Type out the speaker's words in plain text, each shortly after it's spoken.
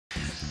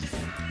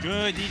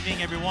Good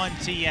evening, everyone.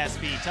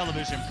 TSB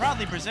Television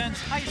proudly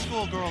presents high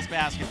school girls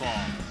basketball.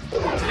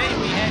 Today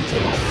we head to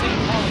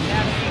St. Paul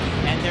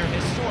Academy and their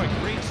historic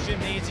Briggs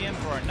Gymnasium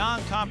for a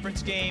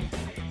non-conference game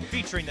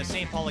featuring the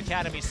St. Paul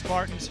Academy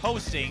Spartans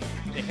hosting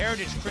the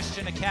Heritage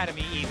Christian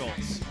Academy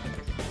Eagles.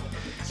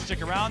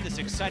 Stick around, this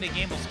exciting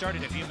game will start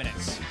in a few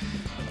minutes.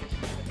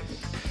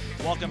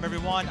 Welcome,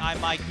 everyone.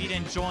 I'm Mike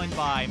Beaton, joined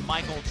by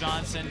Michael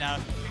Johnson. Now,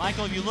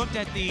 Michael, you looked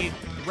at the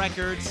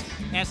records,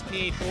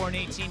 SPA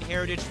 4-18,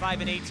 Heritage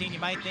 5-18. You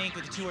might think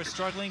that the two are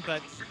struggling,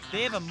 but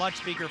they have a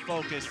much bigger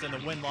focus than the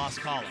win-loss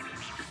column.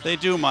 They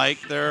do, Mike.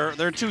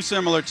 They're two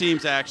similar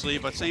teams, actually,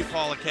 but St.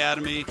 Paul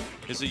Academy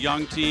is a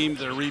young team.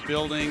 They're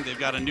rebuilding. They've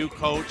got a new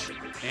coach,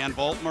 Ann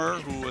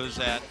Voltmer, who was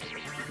at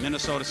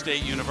Minnesota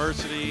State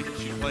University.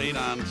 She played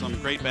on some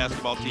great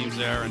basketball teams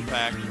there. In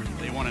fact,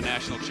 they won a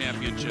national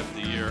championship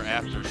the year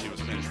after she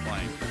was finished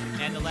playing.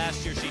 And the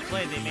last year she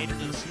played, they made it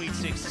to the Sweet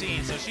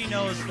 16, so she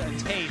knows the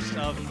taste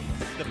of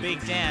the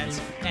big dance.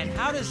 And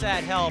how does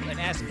that help an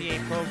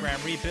SPA program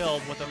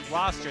rebuild with a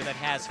roster that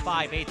has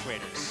 5 8th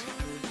graders?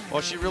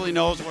 Well, she really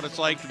knows what it's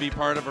like to be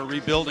part of a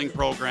rebuilding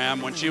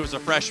program. When she was a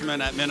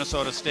freshman at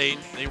Minnesota State,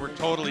 they were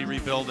totally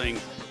rebuilding.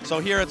 So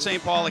here at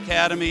St. Paul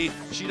Academy,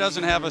 she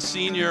doesn't have a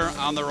senior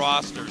on the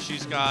roster.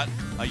 She's got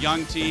a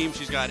young team.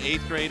 She's got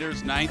 8th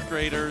graders, 9th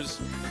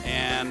graders,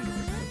 and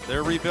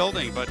they're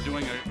rebuilding, but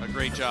doing a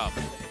great job.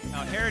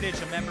 Now, Heritage,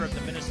 a member of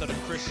the Minnesota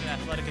Christian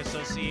Athletic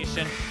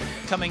Association,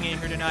 coming in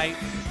here tonight.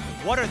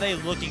 What are they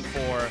looking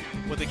for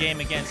with a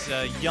game against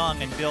a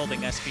young and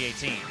building SPA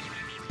team?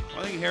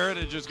 I think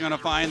Heritage is going to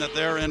find that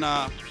they're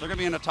going to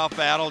be in a tough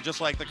battle,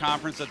 just like the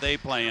conference that they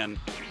play in.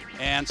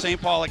 And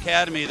St. Paul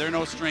Academy, they're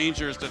no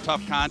strangers to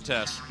tough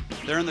contests.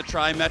 They're in the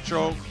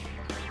Tri-Metro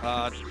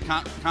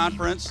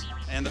Conference,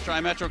 and the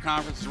Tri-Metro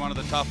Conference is one of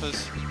the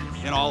toughest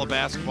in all of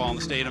basketball in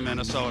the state of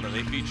Minnesota.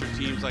 They feature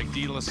teams like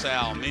De La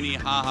Salle,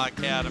 Minnehaha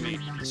Academy,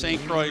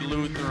 St. Croix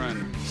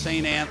Lutheran,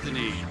 St.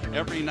 Anthony.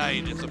 Every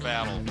night it's a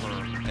battle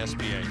for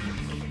SPA.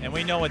 And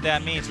we know what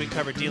that means. We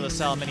covered De La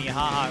Salle,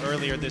 Minnehaha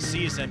earlier this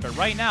season. But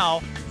right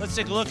now, let's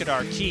take a look at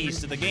our keys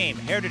to the game.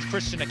 Heritage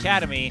Christian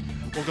Academy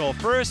will go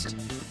first.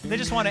 They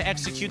just want to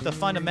execute the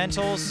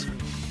fundamentals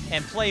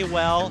and play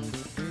well.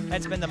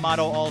 That's been the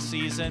motto all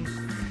season.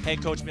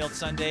 Head coach Milt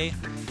Sunday,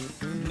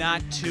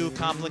 not too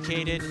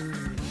complicated,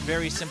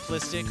 very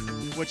simplistic,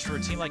 which for a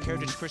team like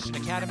Heritage Christian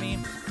Academy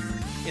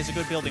is a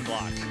good building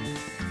block.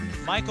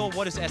 Michael,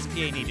 what does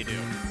SPA need to do?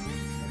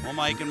 Well,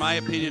 Mike, in my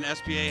opinion,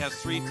 SPA has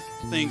 3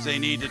 things they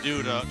need to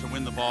do to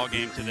win the ball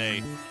game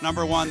today.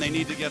 Number 1, they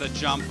need to get a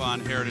jump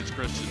on Heritage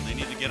Christian. They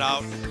need to get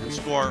out and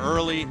score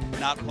early,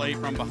 not play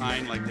from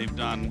behind like they've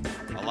done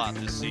a lot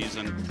this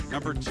season.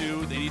 Number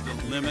 2, they need to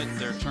limit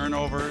their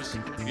turnovers.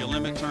 If you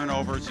limit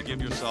turnovers, you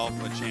give yourself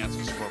a chance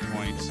to score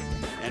points.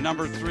 And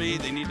number 3,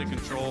 they need to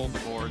control the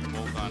boards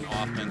both on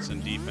offense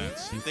and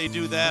defense. If they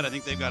do that, I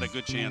think they've got a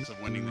good chance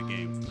of winning the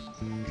game.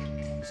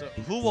 So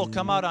who will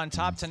come out on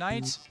top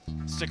tonight?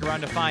 Stick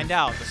around to find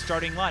out. The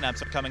starting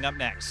lineups are coming up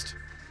next.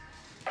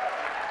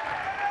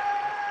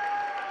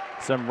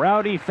 Some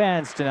rowdy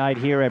fans tonight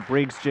here at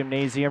Briggs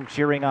Gymnasium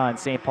cheering on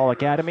St. Paul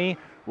Academy.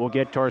 We'll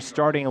get to our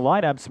starting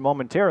lineups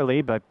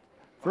momentarily, but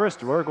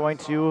first we're going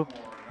to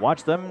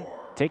watch them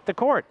take the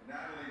court.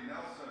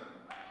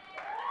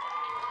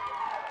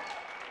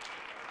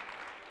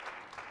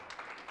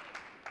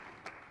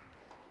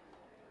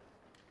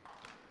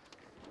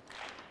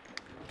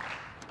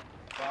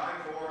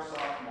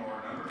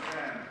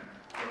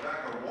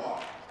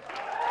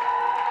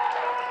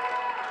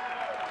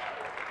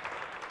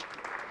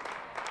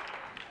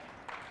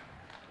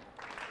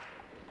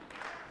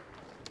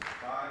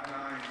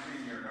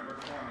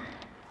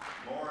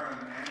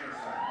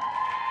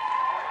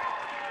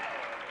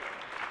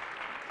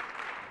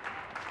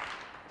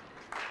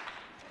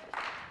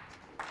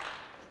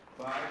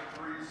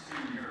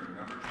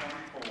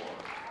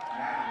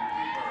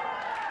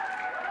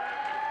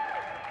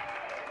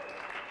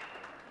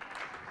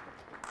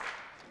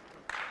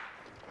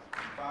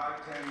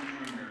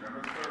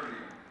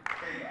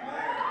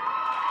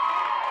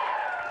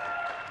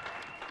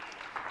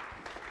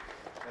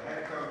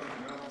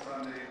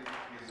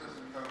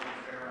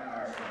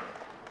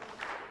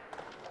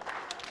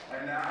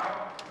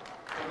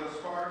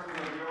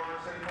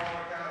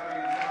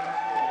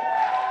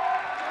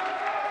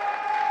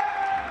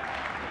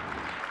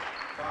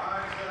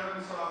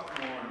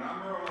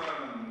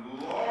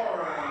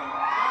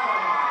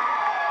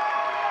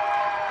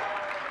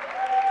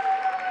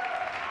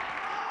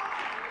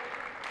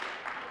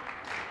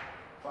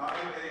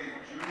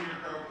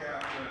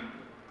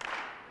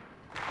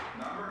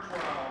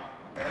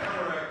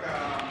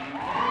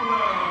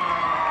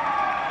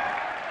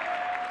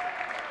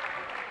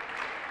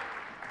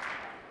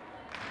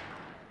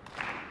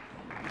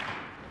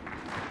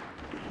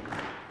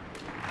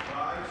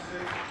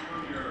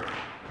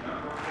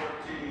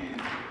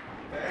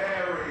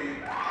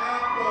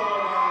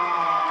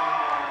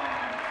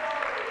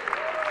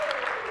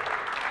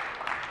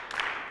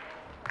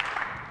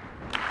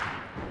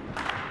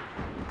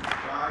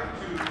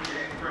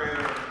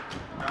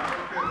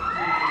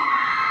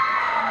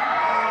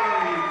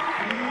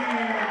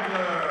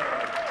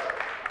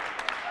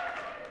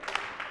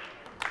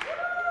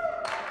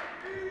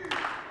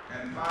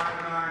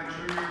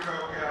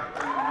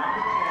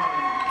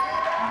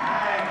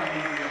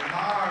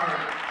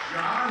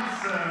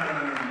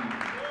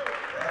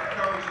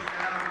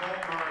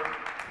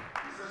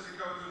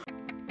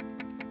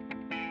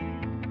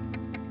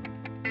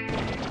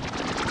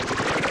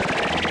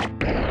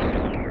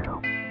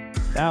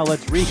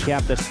 let's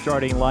recap the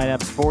starting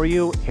lineups for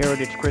you.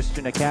 Heritage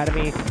Christian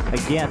Academy.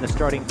 Again, the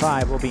starting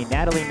 5 will be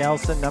Natalie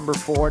Nelson, number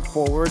 4 at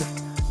forward.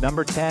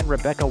 Number 10,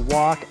 Rebecca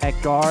Walk at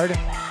guard.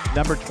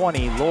 Number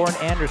 20, Lauren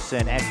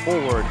Anderson at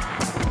forward.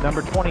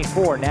 Number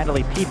 24,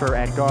 Natalie Pieper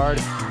at guard.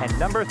 And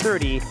number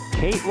 30,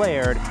 Kate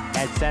Laird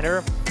at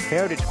center.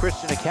 Heritage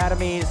Christian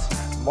Academy's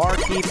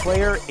marquee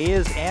player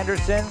is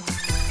Anderson,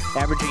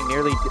 averaging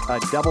nearly a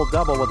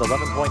double-double with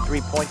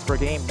 11.3 points per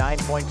game,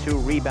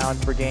 9.2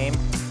 rebounds per game.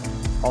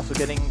 Also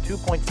getting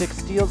 2.6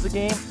 steals a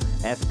game.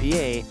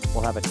 SPA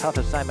will have a tough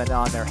assignment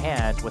on their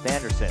hands with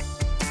Anderson.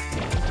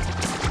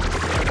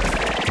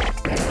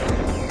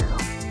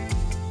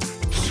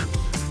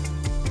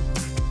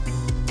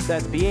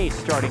 SBA's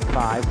starting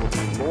 5 will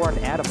be Lauren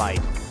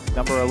Adamite,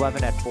 number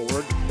 11 at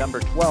forward, number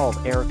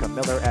 12, Erica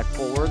Miller at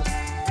forward,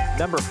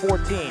 number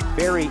 14,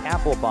 Barry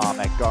Applebaum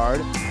at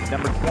guard,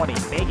 number 20,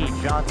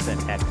 Maggie Johnson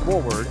at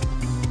forward,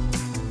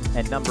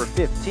 and number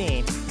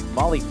 15,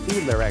 Molly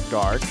Fiedler at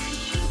guard.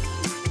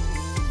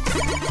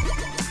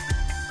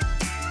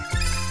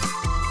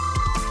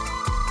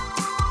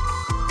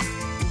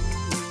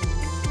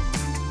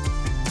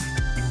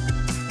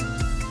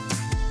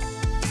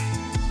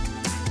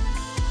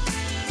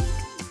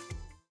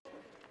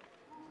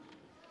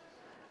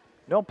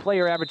 No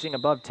player averaging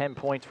above 10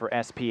 points for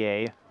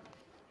SPA,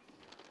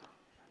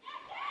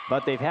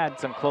 but they've had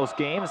some close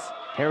games.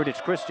 Heritage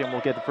Christian will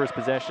get the first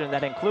possession.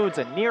 That includes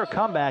a near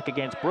comeback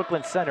against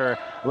Brooklyn Center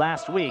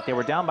last week. They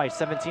were down by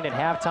 17 at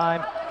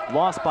halftime,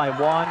 lost by 1,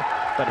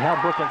 but held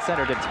Brooklyn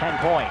Center to 10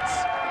 points.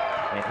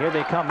 And here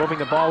they come, moving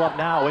the ball up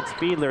now. It's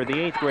Fiedler, the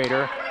 8th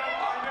grader.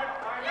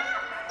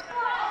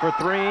 For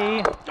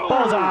 3,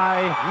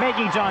 bullseye,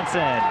 Maggie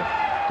Johnson.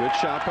 Good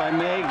shot by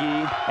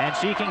Maggie. And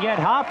she can get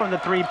hot from the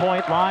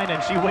 3-point line,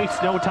 and she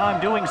wastes no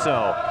time doing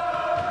so.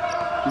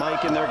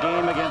 Mike, in their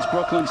game against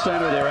Brooklyn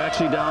Center, they were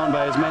actually down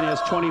by as many as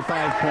 25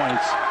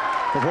 points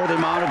before they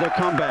mounted their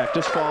comeback,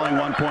 just falling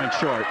 1 point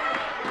short.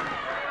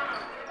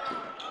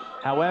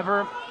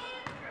 However,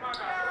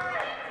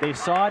 they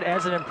saw it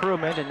as an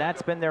improvement, and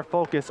that's been their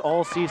focus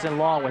all season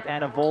long with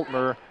Anna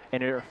Voltmer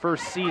in her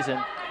first season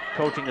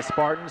coaching the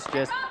Spartans.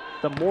 Just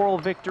the moral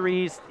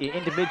victories, the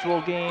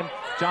individual game.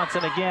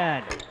 Johnson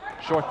again,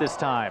 short this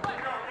time.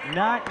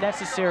 Not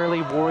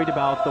necessarily worried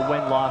about the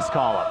win-loss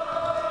column.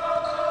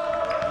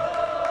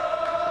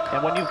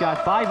 And when you've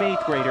got 5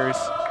 8th graders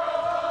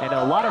and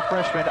a lot of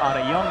freshmen on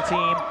a young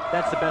team,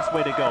 that's the best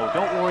way to go.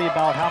 Don't worry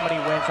about how many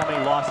wins, how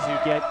many losses you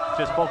get.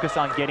 Just focus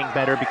on getting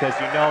better, because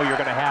you know you're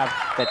going to have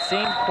that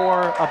same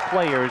core of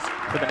players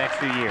for the next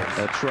few years.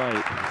 That's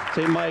right.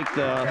 Say, Mike,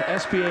 the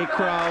SPA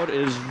crowd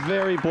is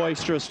very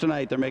boisterous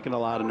tonight. They're making a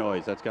lot of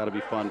noise. That's got to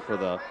be fun for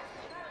the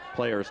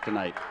players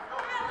tonight.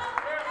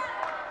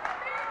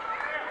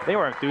 They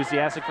were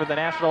enthusiastic for the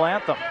national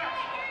anthem.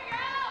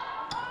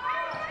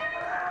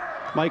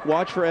 Mike,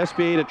 watch for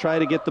SPA to try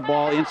to get the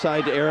ball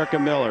inside to Erica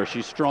Miller.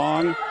 She's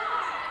strong.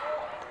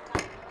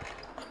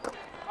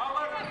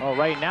 Well,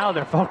 right now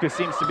their focus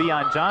seems to be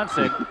on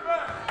Johnson.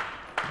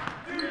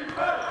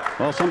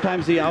 Well,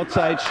 sometimes the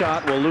outside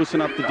shot will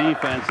loosen up the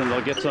defense and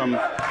they'll get some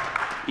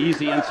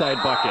easy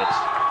inside buckets.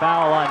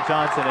 Foul on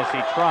Johnson as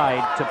she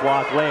tried to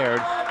block Laird.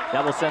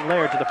 That will send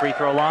Laird to the free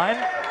throw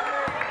line.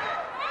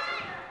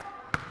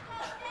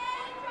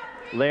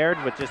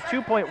 Laird with just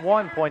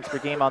 2.1 points per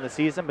game on the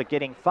season, but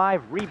getting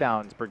 5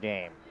 rebounds per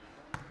game.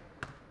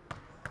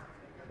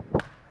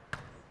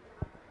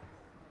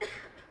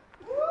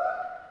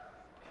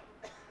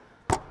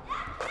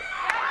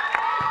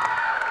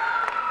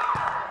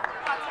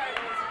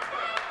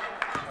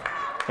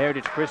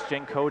 Heritage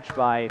Christian, coached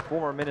by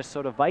former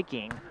Minnesota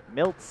Viking,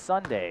 Milt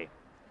Sunday.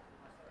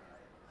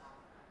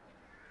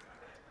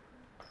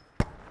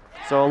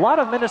 So a lot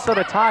of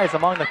Minnesota ties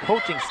among the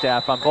coaching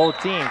staff on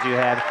both teams. You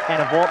have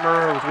Anna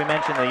Voltmer, as we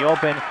mentioned in the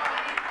open,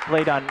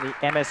 played on the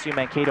MSU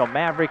Mankato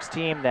Mavericks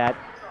team that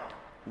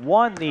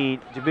won the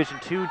Division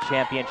II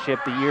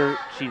championship the year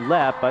she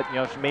left, but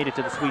she made it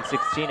to the Sweet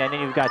 16. And then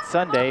you've got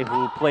Sunday,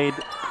 who played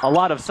a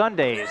lot of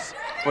Sundays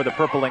for the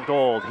Purple and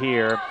Gold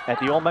here at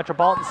the Old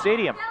Metropolitan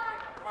Stadium.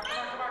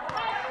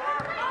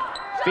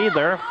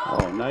 Fiedler.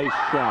 Oh, nice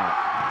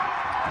shot.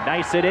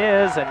 Nice it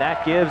is, and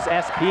that gives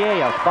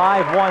SPA a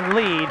 5-1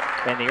 lead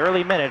in the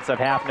early minutes of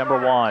half number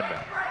 1.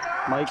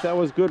 Mike, that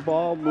was good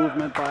ball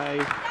movement by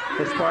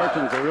the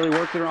Spartans. They really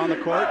worked it around the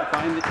court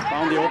and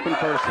found the open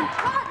person.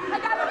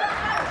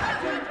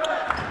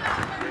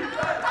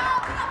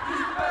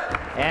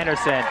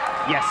 Anderson,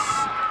 yes.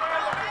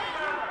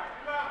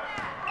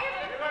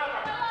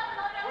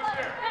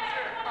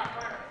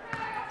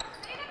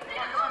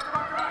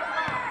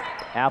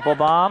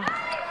 Applebaum.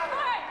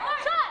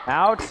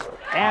 Out,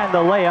 and the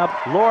layup,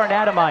 Lauren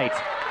Adamite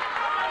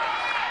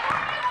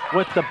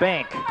with the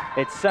bank.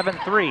 It's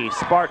 7-3,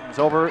 Spartans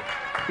over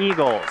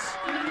Eagles.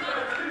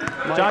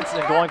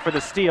 Johnson going for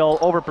the steal,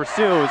 over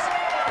pursues,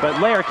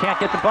 but Laird can't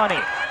get the bunny.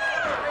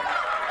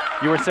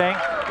 You were saying?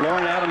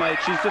 Lauren Adamite,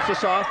 she's just a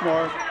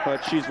sophomore,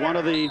 but she's one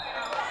of the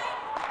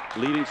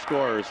leading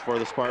scorers for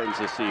the Spartans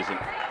this season.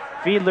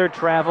 Fiedler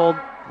traveled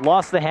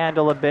lost the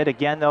handle a bit.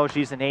 Again, though,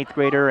 she's an 8th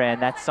grader,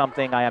 and that's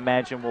something I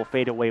imagine will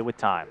fade away with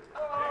time.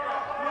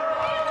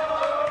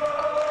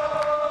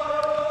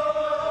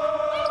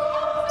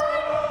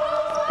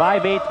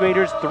 5 8th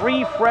graders,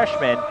 3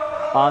 freshmen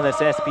on this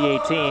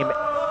SBA team,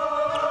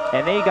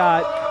 and they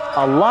got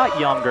a lot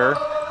younger,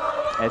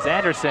 as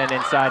Anderson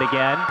inside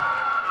again,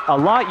 a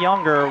lot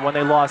younger when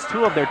they lost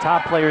 2 of their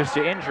top players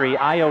to injury,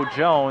 Io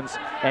Jones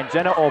and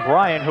Jenna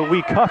O'Brien, who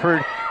we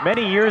covered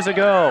many years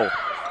ago.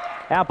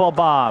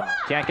 Applebaum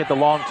can't get the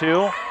long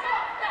 2.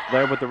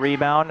 Blair with the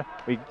rebound.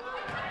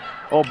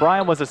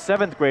 O'Brien was a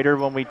 7th grader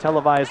when we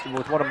televised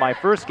with one of my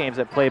first games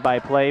at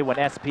Play-by-Play when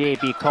SPA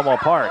beat Como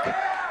Park.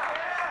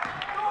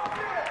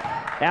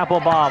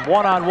 Applebaum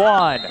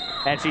one-on-one,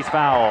 and she's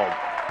fouled.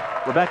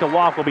 Rebecca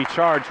Walk will be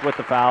charged with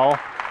the foul.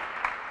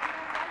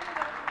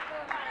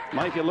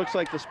 Mike, it looks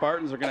like the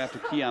Spartans are going to have to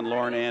key on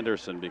Lauren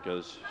Anderson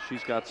because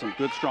she's got some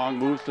good, strong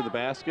moves to the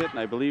basket, and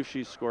I believe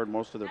she's scored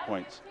most of their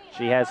points.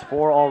 She has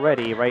 4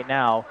 already right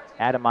now.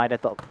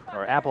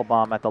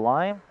 Applebaum at the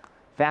line,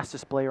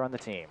 fastest player on the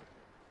team.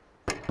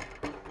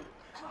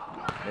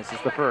 This is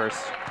the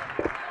first.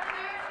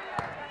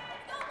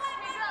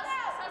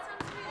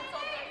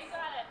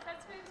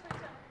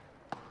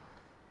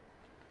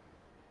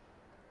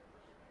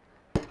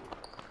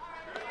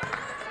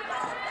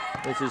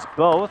 This is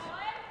both.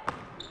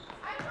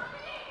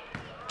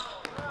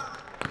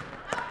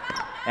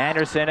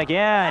 Anderson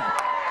again.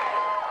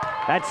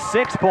 That's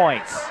 6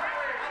 points.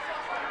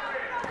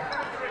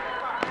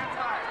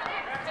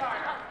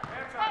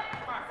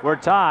 We're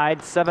tied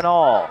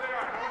 7-all.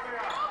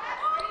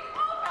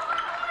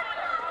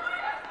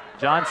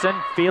 Johnson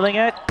feeling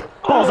it.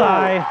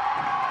 Bullseye.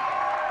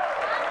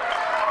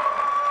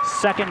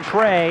 Second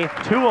tray,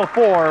 2 of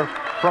 4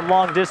 from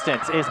long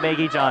distance is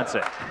Maggie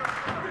Johnson.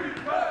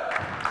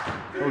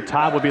 Oh,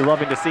 Todd would be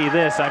loving to see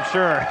this, I'm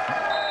sure.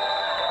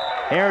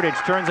 Heritage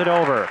turns it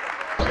over.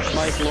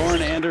 Mike,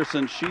 Lauren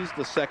Anderson, she's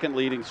the 2nd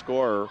leading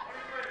scorer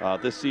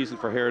this season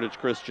for Heritage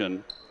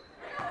Christian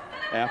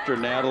after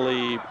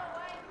Natalie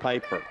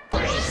Piper.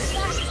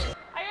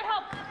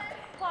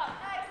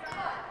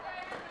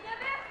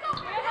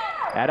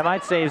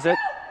 Adamite saves it.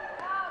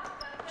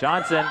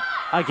 Johnson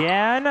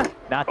again,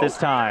 not this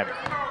time.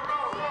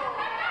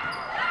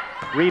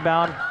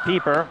 Rebound,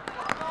 Pieper.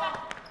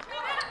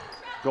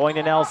 Going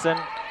to Nelson.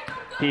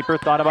 Pieper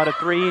thought about a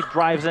 3,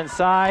 drives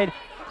inside,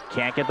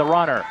 can't get the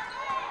runner.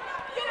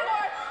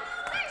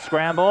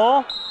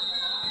 Scramble,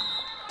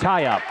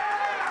 tie up.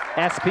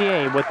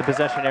 SPA with the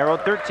possession arrow,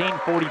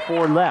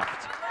 13:44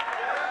 left.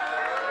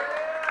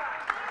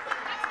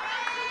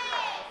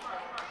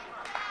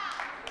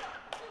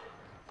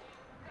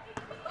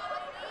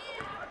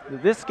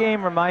 This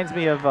game reminds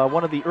me of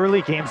one of the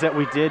early games that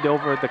we did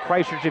over at the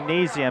Kreischer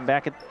Gymnasium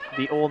back at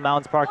the old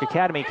Mounds Park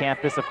Academy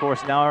campus. Of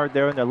course, now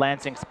they're in the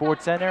Lansing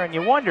Sports Center, and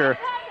you wonder,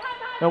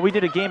 we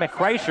did a game at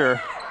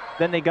Kreischer,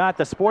 then they got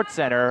the Sports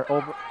Center,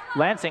 over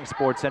Lansing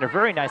Sports Center,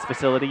 very nice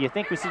facility. You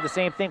think we see the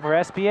same thing for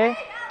SPA?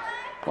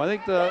 Well, I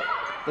think the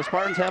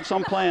Spartans have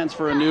some plans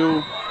for a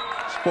new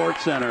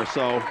sports center,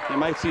 so you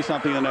might see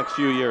something in the next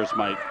few years,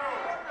 Mike.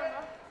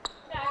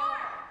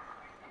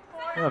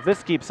 If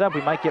this keeps up,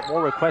 we might get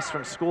more requests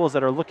from schools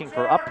that are looking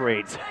for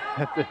upgrades.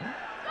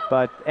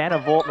 But Anna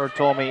Voltmer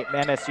told me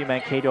MSU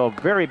Mankato, a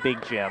very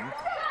big gym.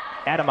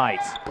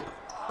 Adamites,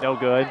 no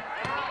good.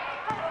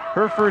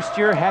 Her first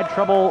year had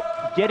trouble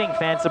getting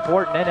fan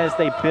support, and then as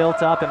they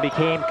built up and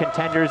became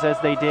contenders as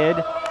they did,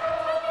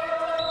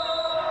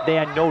 they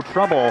had no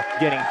trouble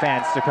getting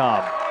fans to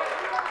come.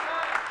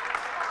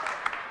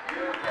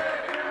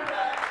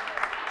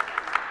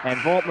 And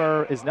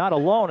Voltmer is not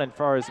alone as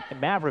far as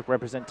Maverick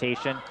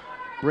representation,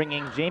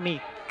 bringing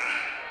Jamie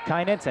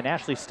Kynitz and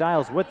Ashley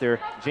Stiles with her.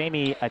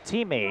 Jamie, a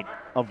teammate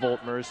of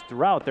Voltmer's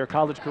throughout their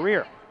college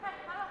career.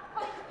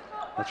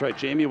 That's right,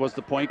 Jamie was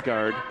the point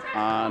guard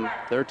on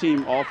their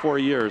team all 4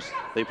 years.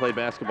 They played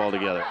basketball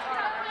together.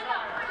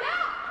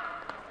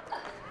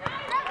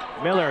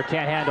 Miller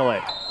can't handle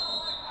it.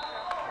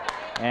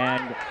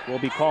 And will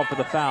be called for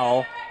the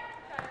foul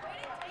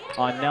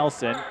on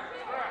Nelson.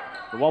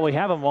 But while we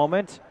have a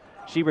moment,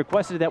 she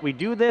requested that we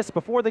do this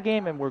before the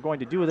game, and we're going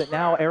to do it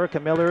now. Erica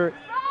Miller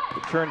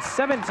turns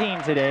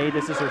 17 today.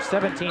 This is her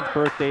 17th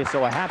birthday,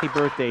 so a happy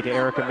birthday to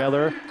Erica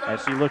Miller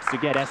as she looks to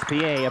get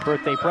SPA a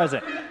birthday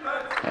present.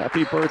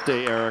 Happy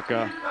birthday,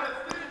 Erica.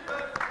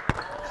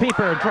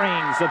 Pieper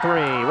drains the 3.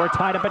 We're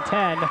tied up at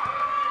 10.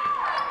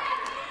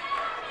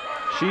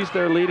 She's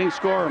their leading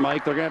scorer,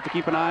 Mike. They're going to have to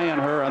keep an eye on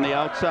her on the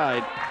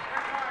outside.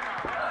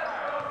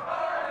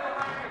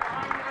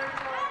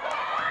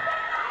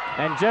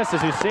 And just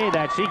as you say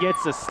that, she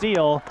gets a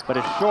steal, but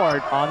is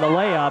short on the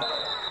layup.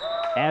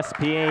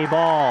 SPA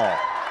ball.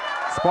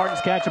 Spartans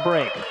catch a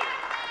break.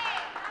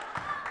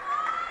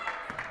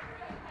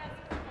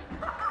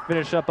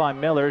 Finish up on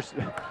Miller's.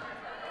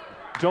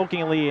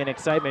 Jokingly in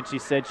excitement, she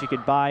said she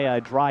could buy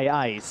dry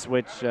ice,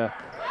 which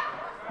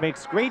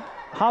makes great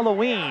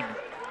Halloween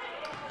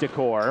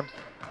decor.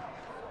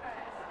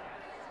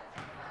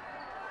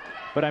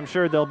 But I'm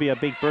sure there'll be a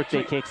big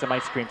birthday cake, some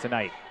ice cream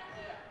tonight.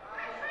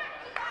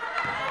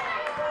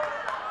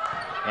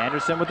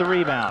 Anderson with the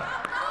rebound.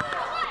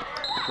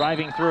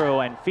 Driving through,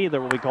 and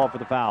Fiedler will be called for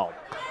the foul.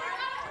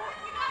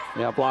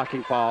 Yeah,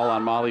 blocking foul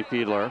on Molly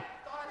Fiedler.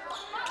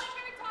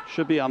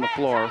 Should be on the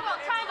floor.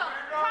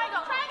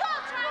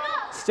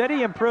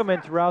 Steady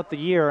improvement throughout the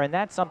year, and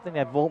that's something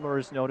that Voltmer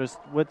has noticed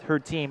with her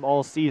team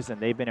all season.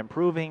 They've been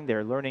improving.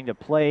 They're learning to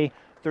play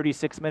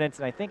 36 minutes,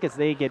 and I think as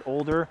they get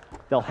older,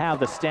 they'll have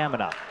the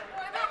stamina.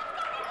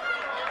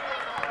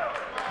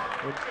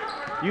 When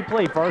you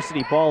play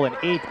varsity ball in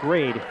 8th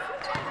grade,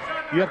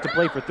 you have to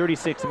play for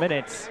 36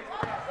 minutes.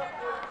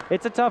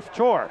 It's a tough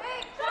chore.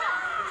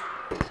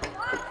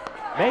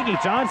 Maggie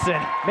Johnson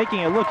making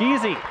it look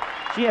easy.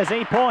 She has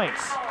 8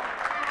 points.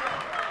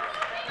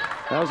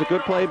 That was a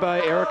good play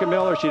by Erica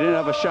Miller. She didn't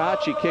have a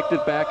shot. She kicked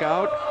it back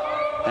out,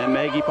 and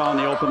Maggie found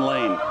the open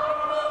lane.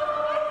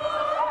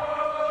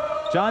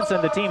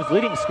 Johnson, the team's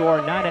leading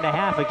scorer,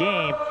 9.5 a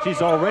game.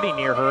 She's already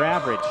near her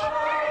average.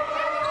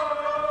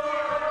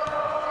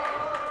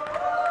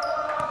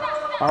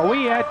 Are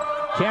we at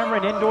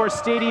Cameron Indoor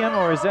Stadium,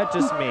 or is that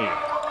just me?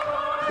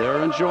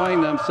 They're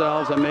enjoying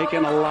themselves and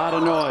making a lot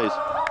of noise.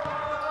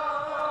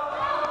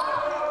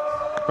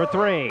 For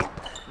 3,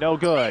 no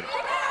good.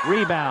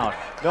 Rebound,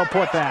 no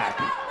putback.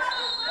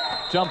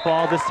 Jump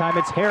ball, this time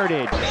it's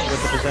Heritage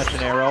with the possession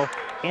arrow.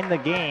 In the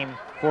game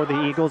for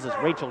the Eagles is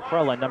Rachel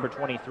Krella, number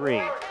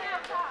 23.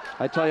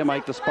 I tell you,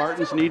 Mike, the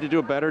Spartans need to do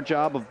a better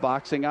job of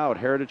boxing out.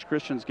 Heritage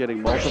Christian's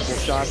getting multiple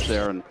shots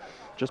there, and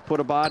just put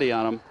a body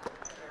on them.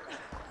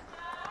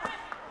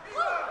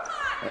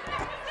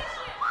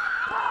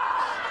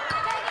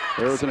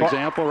 There's an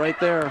example right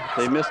there.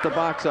 They missed the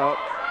box out.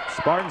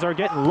 Spartans are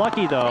getting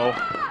lucky, though.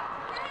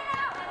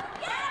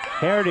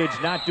 Heritage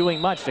not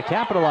doing much to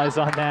capitalize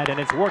on that, and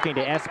it's working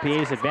to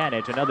SPA's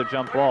advantage. Another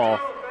jump ball.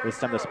 This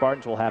time the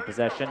Spartans will have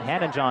possession.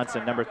 Hannah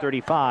Johnson, number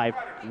 35,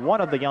 one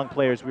of the young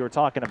players we were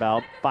talking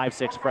about,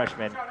 5'6"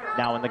 freshman,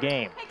 now in the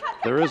game.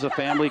 There is a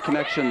family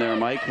connection there,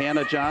 Mike.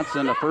 Hannah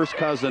Johnson, a first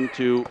cousin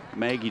to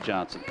Maggie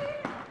Johnson.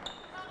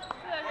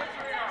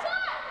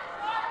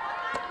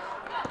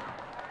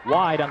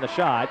 Wide on the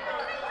shot.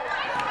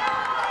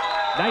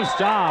 Nice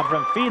job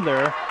from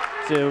Fiedler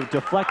to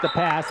deflect the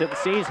pass. It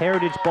stays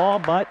Heritage ball,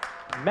 but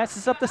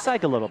messes up the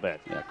cycle a little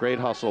bit. Yeah, great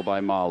hustle by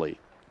Molly.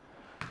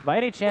 By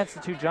any chance, the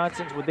two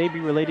Johnsons, would they be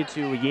related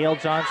to Yale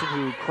Johnson,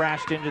 who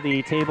crashed into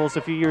the tables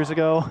a few years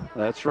ago?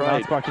 That's from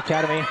right. Outspark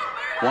Academy.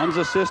 One's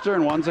a sister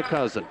and one's a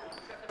cousin.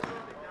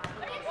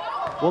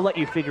 We'll let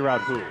you figure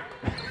out who.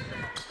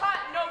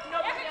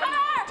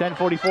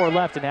 10:44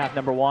 left in half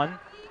number 1.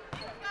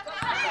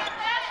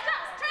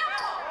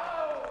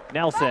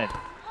 Nelson,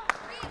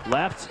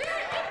 left.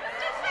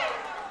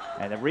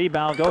 And the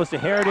rebound goes to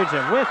Heritage,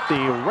 and with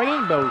the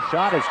rainbow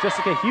shot is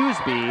Jessica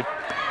Hughesby,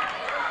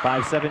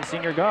 5'7"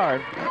 senior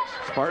guard.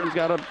 Spartans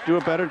got to do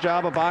a better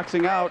job of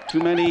boxing out.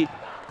 Too many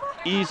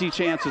easy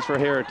chances for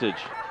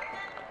Heritage.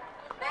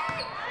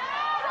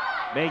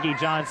 Maggie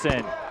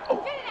Johnson,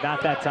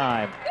 not that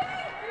time.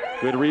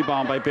 Good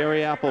rebound by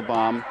Barry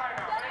Applebaum.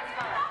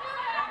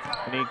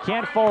 And you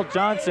can't fault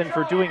Johnson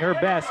for doing her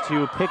best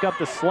to pick up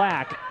the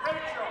slack,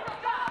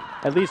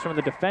 at least from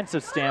the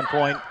defensive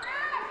standpoint.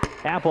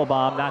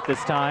 Applebaum, not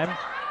this time.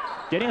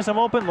 Getting some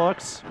open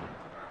looks.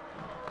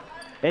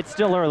 It's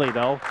still early,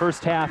 though.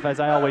 First half, as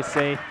I always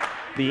say,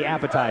 the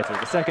appetizer.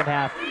 The second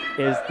half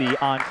is the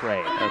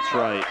entree. That's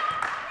right.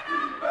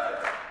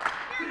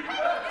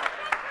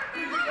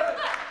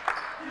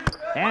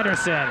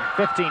 Anderson,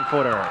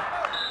 15-footer.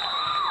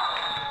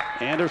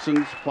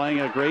 Anderson's playing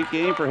a great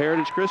game for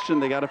Heritage Christian.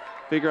 They got to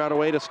figure out a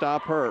way to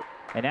stop her.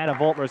 And Anna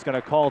Voltmer is going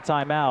to call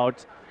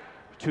timeout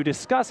to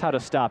discuss how to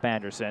stop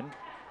Anderson.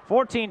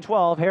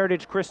 14-12,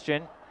 Heritage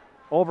Christian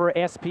over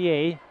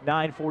SPA,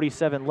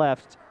 9:47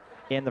 left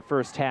in the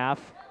first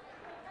half.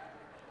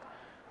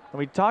 And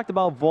we talked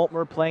about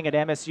Voltmer playing at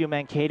MSU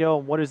Mankato.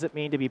 What does it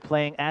mean to be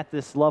playing at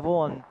this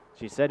level? And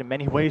she said in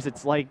many ways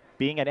it's like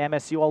being at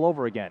MSU all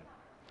over again.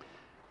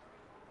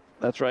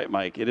 That's right,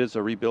 Mike. It is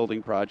a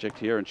rebuilding project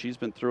here, and she's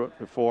been through it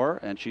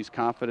before, and she's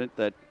confident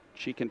that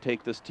she can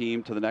take this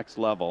team to the next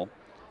level.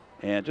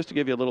 And just to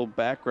give you a little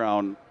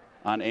background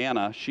on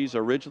Anna, she's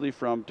originally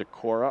from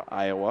Decorah,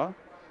 Iowa,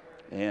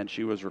 and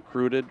she was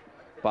recruited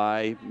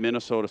by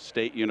Minnesota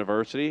State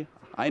University.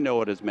 I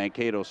know it as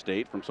Mankato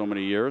State from so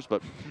many years,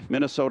 but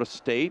Minnesota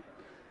State.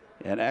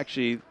 And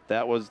actually,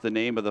 that was the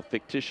name of the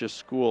fictitious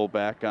school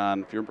back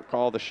on, if you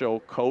recall the show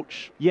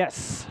Coach.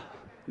 Yes.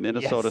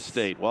 Minnesota Yes.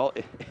 State. Well,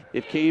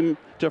 it came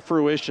to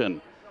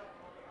fruition.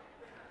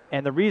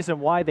 And the reason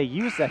why they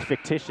used that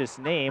fictitious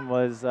name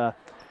was,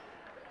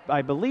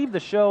 I believe the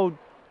show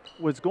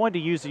was going to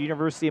use the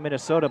University of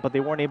Minnesota, but they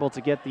weren't able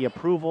to get the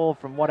approval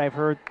from what I've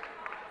heard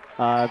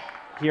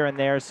here and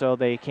there, so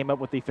they came up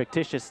with the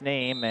fictitious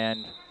name.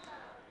 And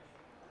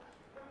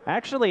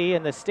actually,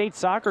 in the state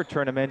soccer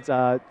tournament,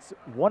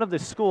 one of the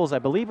schools, I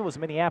believe it was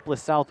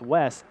Minneapolis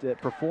Southwest,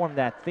 performed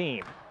that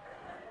theme,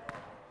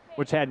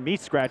 which had me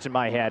scratching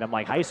my head. I'm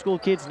like, high school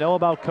kids know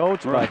about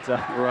Coach, but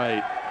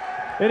Right.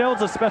 it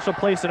holds a special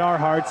place in our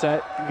hearts,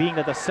 being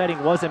that the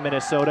setting was in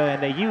Minnesota,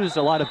 and they used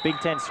a lot of Big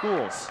Ten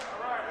schools.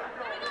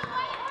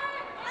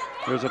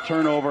 There's a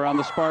turnover on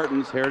the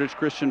Spartans, Heritage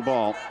Christian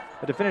ball.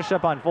 But to finish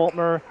up on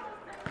Voltmer,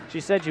 she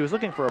said she was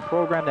looking for a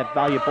program that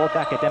valued both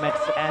academics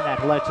and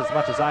athletics as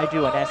much as I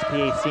do, and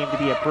SPA seemed to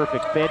be a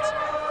perfect fit.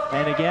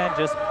 And again,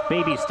 just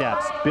baby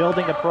steps,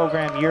 building the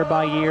program year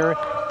by year,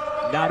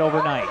 not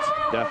overnight.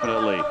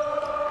 Definitely.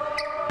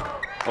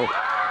 Oh.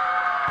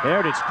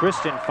 Heritage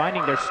Christian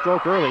finding their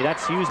stroke early.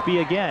 That's Hughes B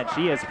again.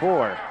 She has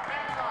 4.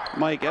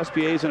 Mike,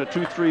 SPA's in a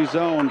 2-3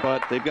 zone,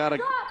 but they've got to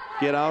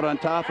get out on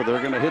top of it.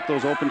 They're going to hit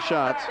those open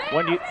shots.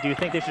 When do you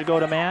think they should go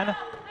to man?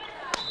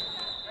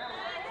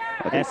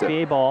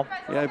 SPA ball.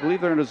 Yeah, I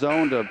believe they're in a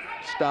zone to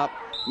stop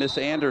Miss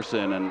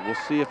Anderson, and we'll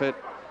see if it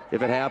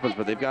happens,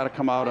 but they've got to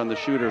come out on the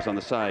shooters on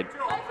the side.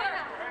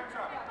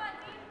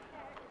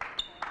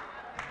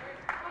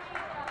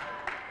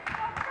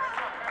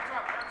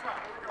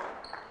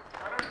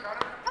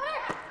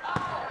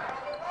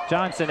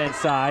 Johnson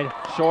inside,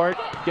 short,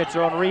 gets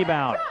her own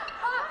rebound.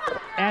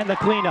 And the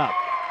cleanup.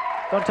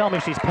 Don't tell me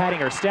she's padding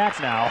her stats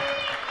now.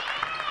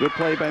 Good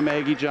play by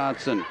Maggie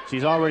Johnson.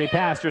 She's already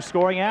passed her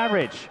scoring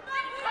average.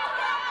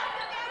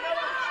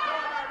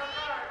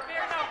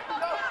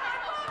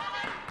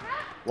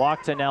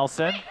 Walk to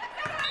Nelson.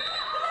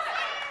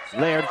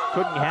 Laird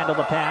couldn't handle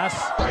the pass.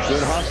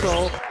 Good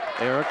hustle,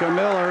 Erica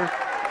Miller.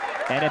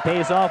 And it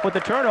pays off with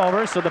the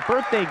turnover, so the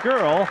birthday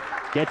girl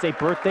gets a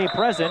birthday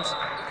present.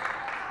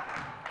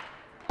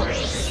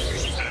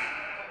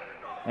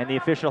 And the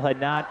official had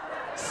not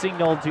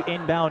signaled to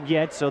inbound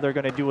yet, so they're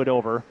going to do it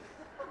over.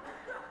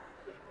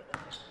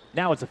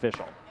 Now it's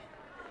official.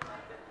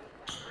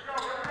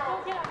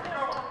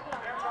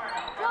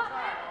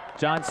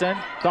 Johnson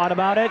thought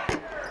about it.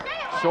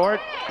 Short.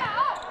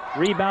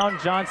 Rebound,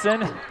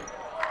 Johnson.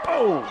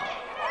 Oh!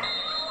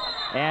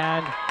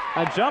 And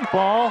a jump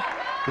ball.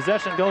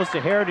 Possession goes to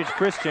Heritage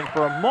Christian.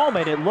 For a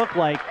moment, it looked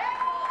like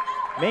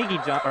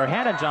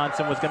Hannah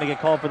Johnson was going to get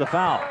called for the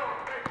foul.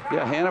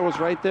 Yeah, Hannah was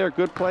right there.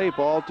 Good play.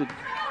 Ball did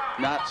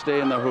not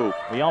stay in the hoop.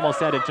 We almost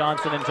had a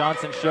Johnson and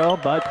Johnson show,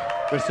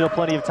 but there's still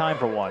plenty of time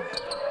for one.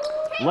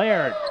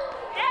 Laird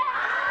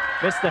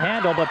missed the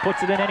handle, but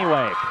puts it in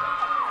anyway.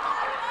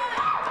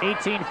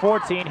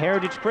 18-14,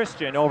 Heritage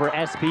Christian over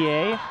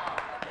SPA.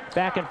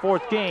 Back and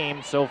forth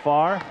game so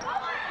far.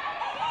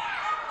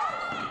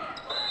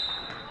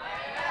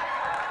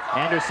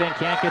 Anderson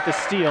can't get the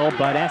steal,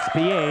 but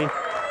SPA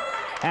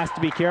has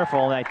to be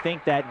careful, and I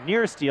think that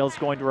near steal is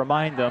going to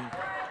remind them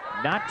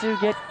not to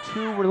get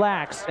too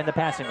relaxed in the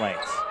passing lanes.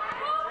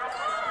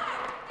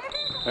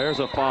 There's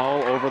a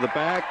foul over the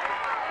back.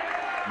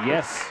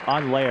 Yes,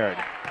 on Laird.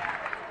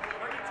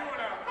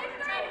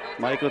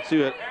 Mike, let's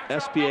see what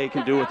SPA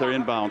can do with their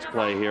inbounds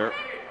play here.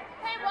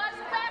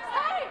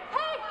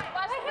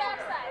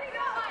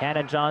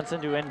 Hannah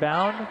Johnson to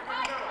inbound.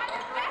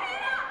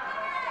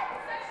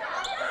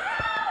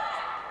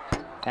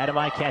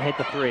 Adamai can't hit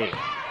the 3.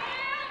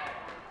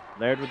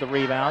 Laird with the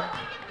rebound.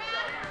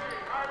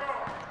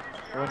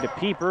 Going to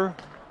Pieper.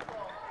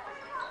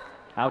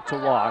 Out to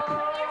Walk.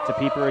 To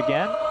Pieper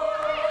again.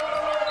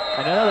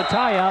 And another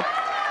tie-up.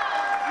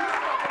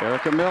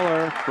 Erica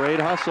Miller, great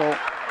hustle.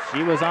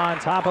 She was on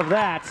top of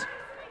that.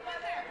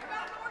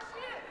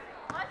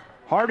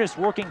 Hardest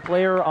working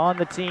player on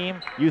the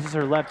team. Uses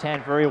her left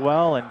hand very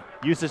well and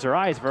uses her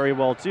eyes very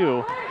well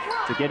too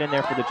to get in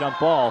there for the jump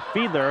ball.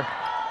 Fiedler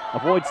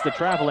avoids the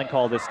traveling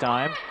call this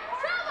time.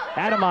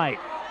 Adamite.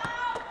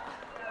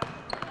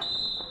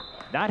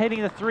 Not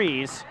hitting the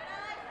 3s.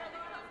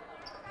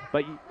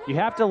 But you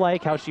have to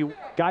like how she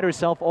got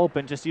herself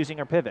open just using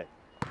her pivot.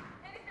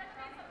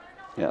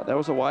 Yeah, that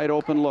was a wide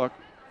open look.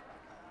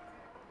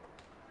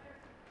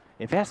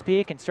 If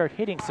SPA can start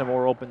hitting some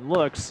more open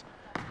looks,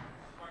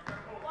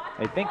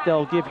 I think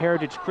they'll give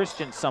Heritage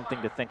Christian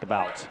something to think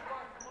about.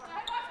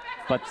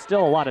 But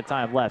still a lot of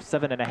time left,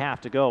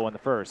 7.5 to go in the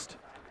first.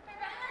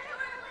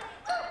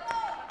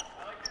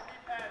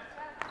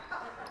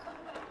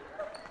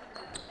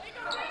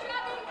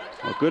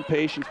 Well, good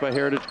patience by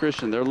Heritage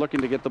Christian. They're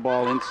looking to get the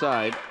ball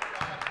inside.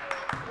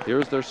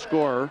 Here's their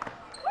scorer.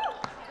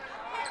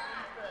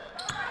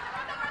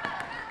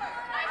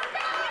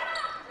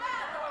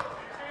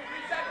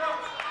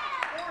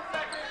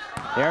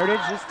 Heritage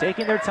just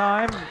taking their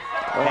time,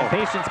 and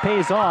patience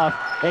pays off.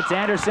 It's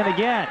Anderson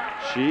again.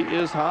 She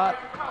is hot.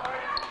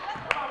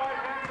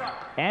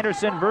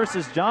 Anderson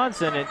versus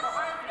Johnson.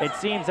 It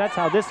seems that's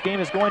how this game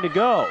is going to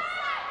go.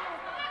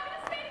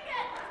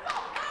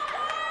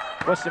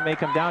 Question may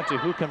come down to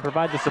who can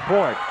provide the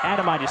support.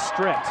 Adamite is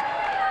stripped.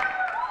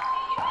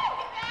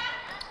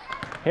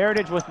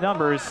 Heritage with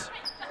numbers,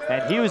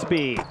 and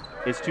Hughesby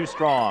is too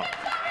strong.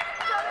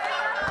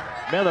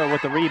 Miller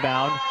with the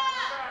rebound,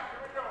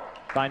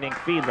 finding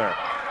Fiedler.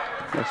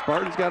 The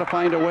Spartans got to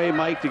find a way,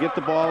 Mike, to get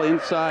the ball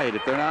inside.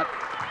 If they're not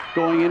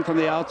going in from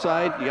the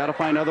outside, you got to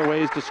find other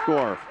ways to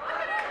score.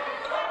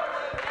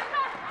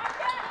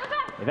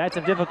 They've had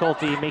some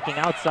difficulty making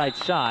outside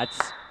shots.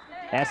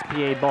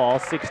 SPA ball,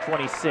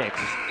 6:26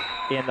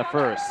 in the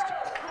first.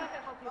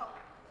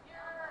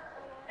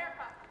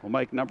 Well,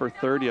 Mike, number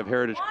 30 of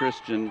Heritage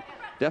Christian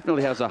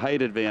definitely has a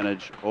height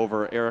advantage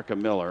over Erica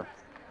Miller.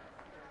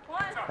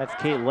 That's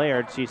Kate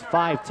Laird. She's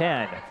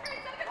 5'10".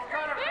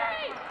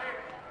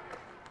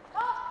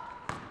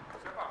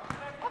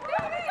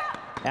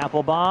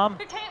 Applebaum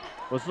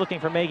was looking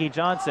for Maggie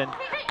Johnson,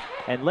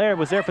 and Laird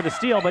was there for the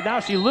steal, but now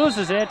she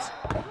loses it.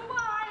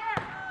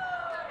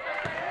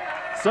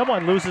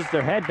 Someone loses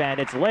their headband.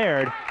 It's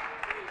Laird.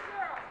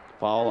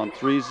 Foul on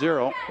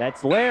 3-0.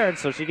 That's Laird,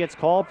 so she gets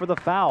called for the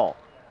foul.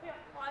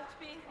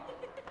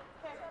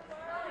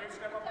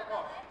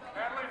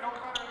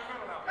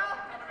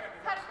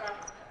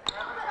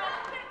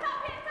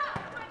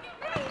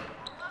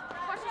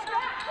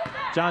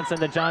 Johnson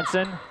to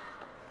Johnson.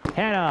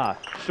 Hannah,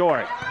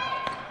 short.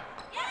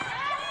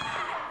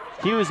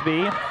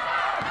 Hughesby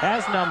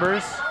has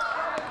numbers.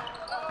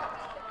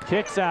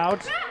 Kicks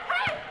out.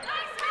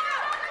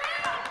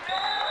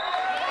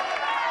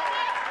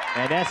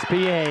 And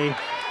SPA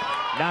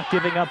not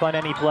giving up on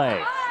any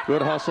play.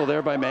 Good hustle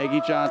there by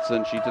Maggie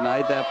Johnson. She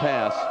denied that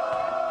pass.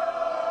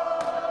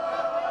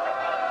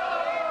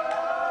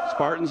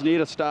 Spartans need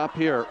a stop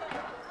here.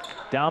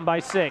 Down by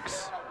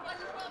 6.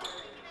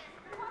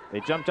 They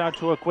jumped out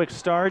to a quick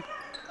start.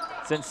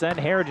 Since then,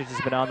 Heritage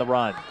has been on the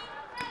run.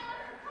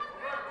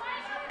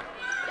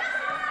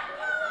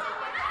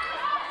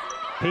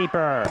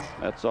 Pieper.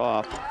 That's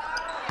off.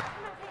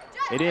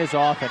 It is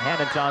off, and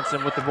Hannah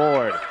Johnson with the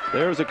board.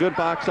 There's a good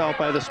box out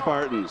by the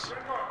Spartans.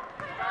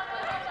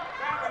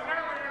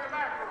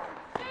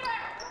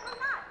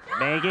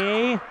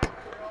 Maggie.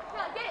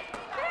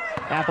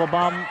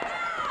 Applebaum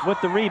with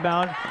the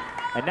rebound,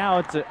 and now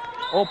it's an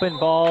open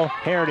ball.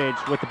 Heritage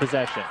with the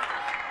possession.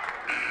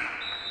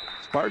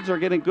 Spartans are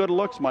getting good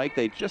looks, Mike.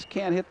 They just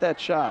can't hit that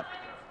shot.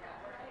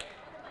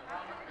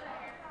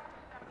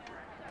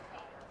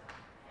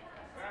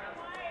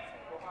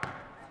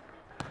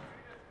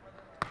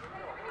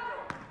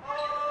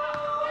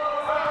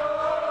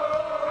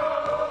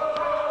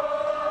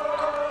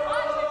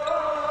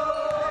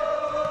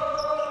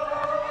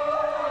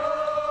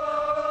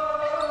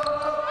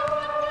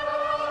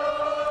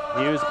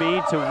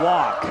 Hughesby to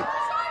walk.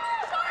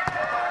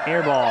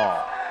 Air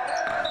ball.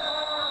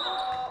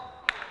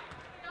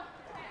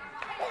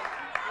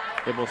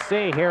 It will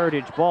stay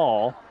Heritage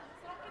ball.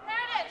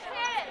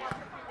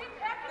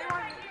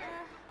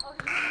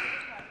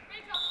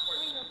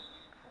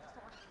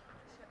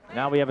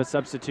 Now we have a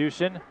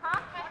substitution.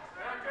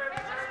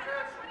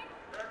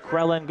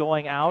 Krellin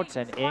going out,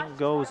 and in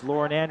goes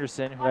Lauren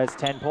Anderson, who has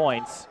 10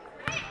 points.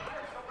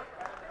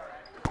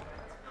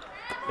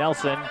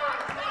 Nelson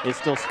is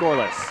still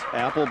scoreless.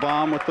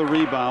 Applebaum with the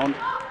rebound.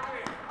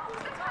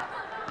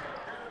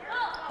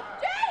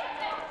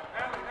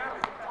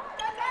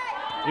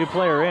 New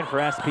player in for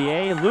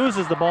SPA,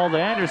 loses the ball to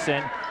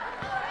Anderson.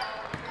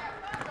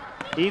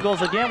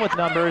 Eagles again with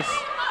numbers.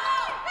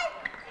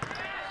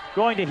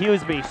 Going to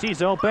Hughesby,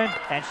 she's open,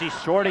 and she's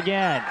short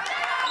again.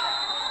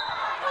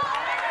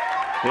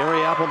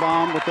 Barry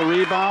Applebaum with the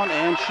rebound,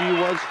 and she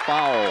was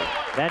fouled.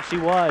 That she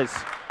was.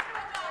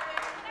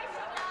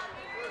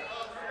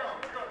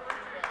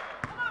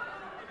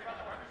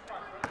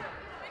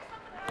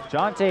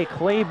 Jonte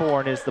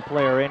Claiborne is the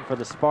player in for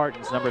the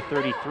Spartans, number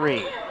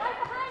 33.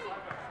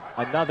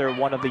 Another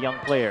one of the young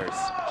players.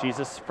 She's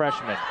a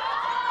freshman.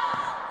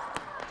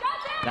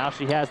 Now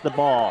she has the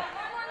ball.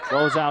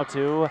 Goes out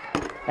to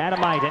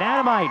Adamite, and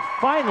Adamite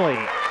finally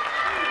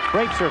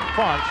breaks her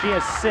funk. She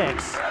has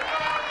 6.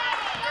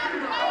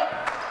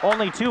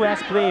 Only 2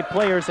 SPA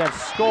players have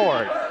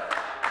scored.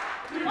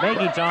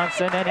 Maggie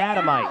Johnson and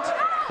Adamite.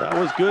 That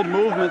was good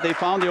movement. They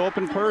found the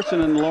open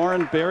person, and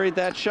Lauren buried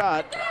that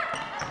shot.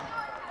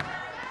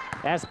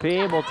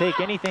 SPA will take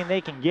anything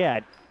they can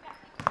get.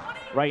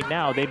 Right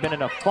now, they've been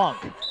in a funk.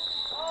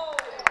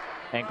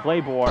 And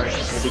Claiborne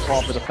will be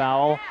called for the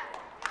foul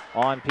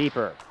on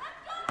Pieper.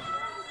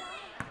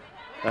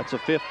 That's a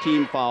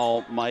 15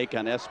 foul, Mike,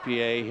 on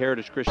SPA.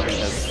 Heritage Christian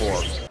has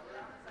 4.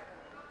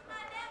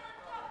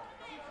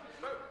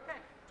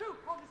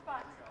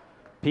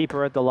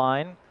 Pieper at the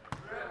line.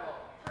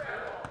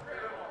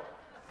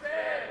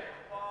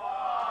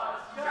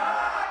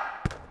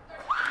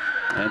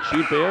 And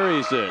she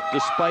buries it,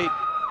 despite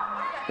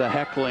the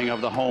heckling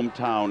of the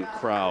hometown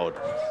crowd.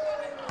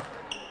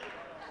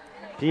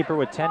 Pieper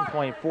with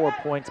 10.4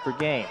 points per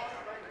game.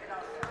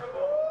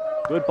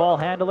 Good ball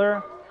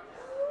handler,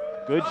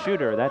 good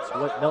shooter. That's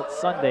what Milt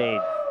Sunday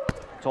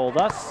told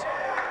us,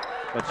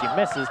 but she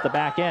misses the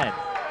back end.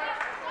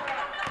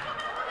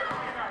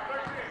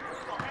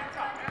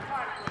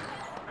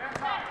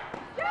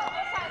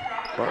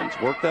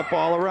 Spartans work that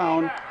ball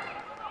around.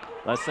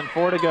 Less than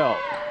 4 to go.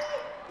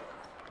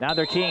 Now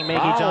they're keying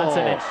Maggie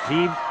Johnson, and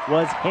she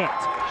was hit.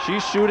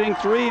 She's shooting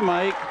 3,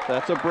 Mike.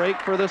 That's a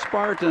break for the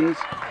Spartans.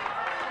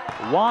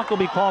 Walk will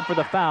be called for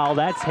the foul.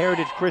 That's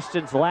Heritage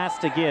Christian's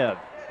last to give.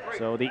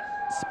 So the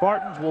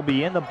Spartans will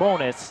be in the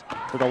bonus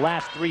for the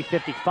last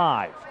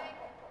 3:55.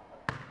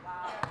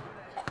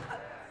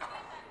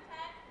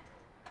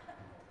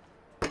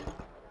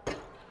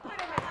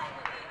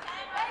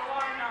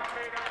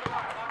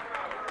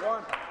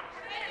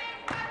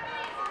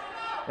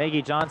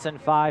 Maggie Johnson,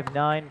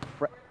 5'9",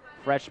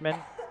 freshman.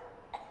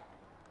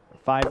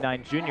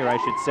 5'9" junior, I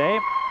should say.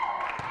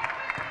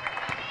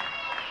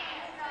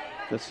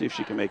 Let's see if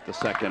she can make the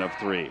second of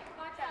 3.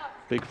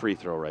 Big free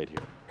throw right here.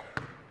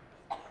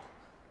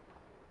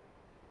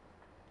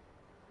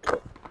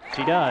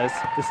 She does.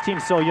 This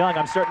team's so young,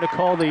 I'm starting to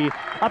call the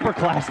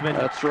upperclassmen.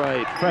 That's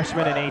right.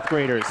 Freshmen and 8th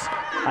graders.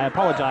 I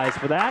apologize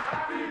for that.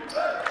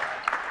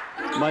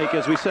 Mike,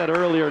 as we said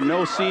earlier,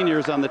 no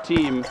seniors on the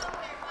team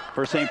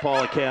for St.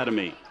 Paul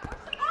Academy.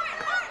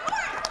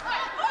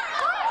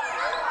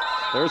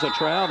 There's a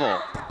travel.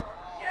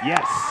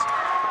 Yes.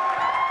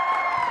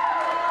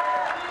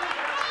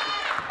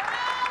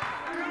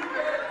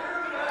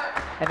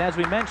 And as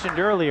we mentioned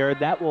earlier,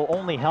 that will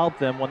only help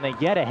them when they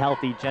get a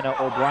healthy Jenna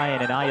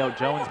O'Brien and Ayo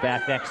Jones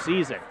back next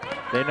season.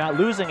 They're not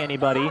losing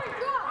anybody,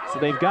 so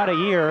they've got a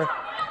year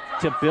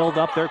to build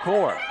up their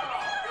core.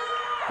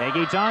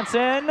 Maggie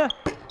Johnson,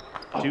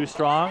 too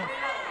strong.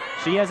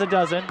 She has a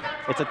dozen.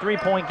 It's a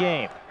 3-point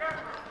game.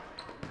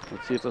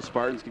 Let's see if the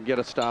Spartans can get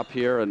a stop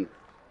here and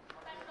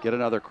get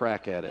another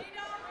crack at it.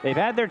 They've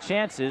had their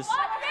chances.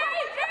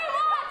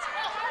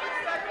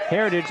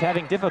 Heritage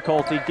having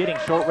difficulty getting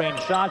short-range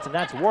shots, and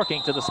that's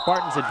working to the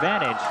Spartans'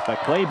 advantage. But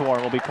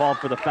Claiborne will be called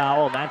for the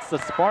foul, and that's the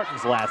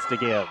Spartans' last to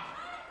give.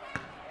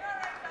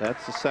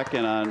 That's the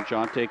second on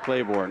Jonte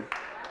Claiborne.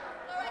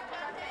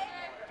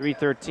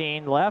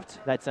 3:13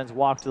 left. That sends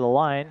Walk to the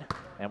line.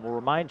 And we'll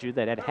remind you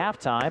that at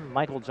halftime,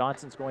 Michael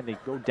Johnson's going to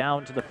go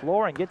down to the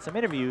floor and get some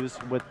interviews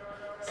with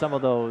some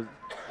of those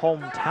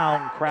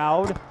hometown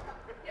crowd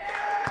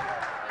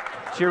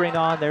cheering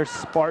on their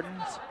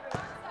Spartans.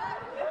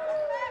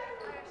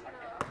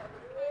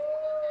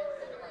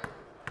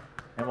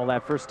 And we'll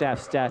have first half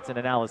stats and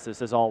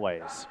analysis as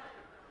always.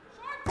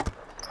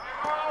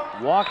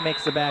 Walk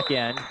makes the back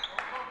end.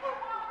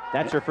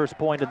 That's your first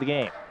point of the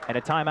game. And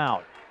a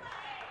timeout.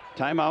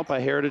 Timeout by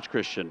Heritage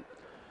Christian.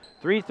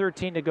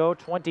 3:13 to go,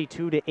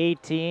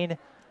 22-18.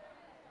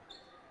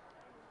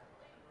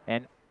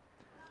 And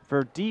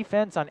for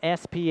defense on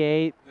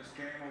SPA,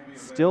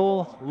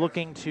 still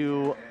looking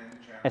to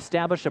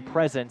establish a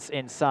presence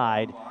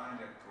inside.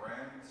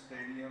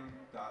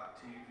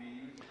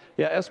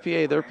 Yeah,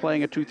 SPA, they're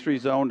playing a 2-3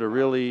 zone to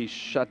really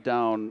shut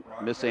down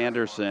Miss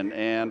Anderson,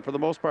 and for the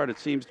most part, it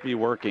seems to be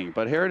working.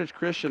 But Heritage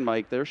Christian,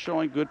 Mike, they're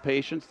showing good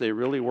patience. They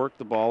really work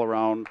the ball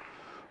around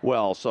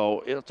well,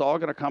 so it's all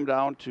going to come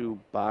down to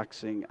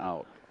boxing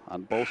out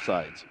on both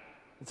sides.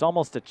 It's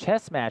almost a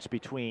chess match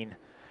between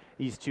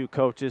these two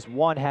coaches,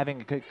 one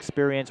having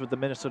experience with the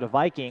Minnesota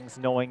Vikings,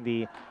 knowing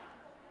the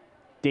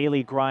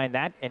daily grind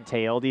that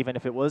entailed, even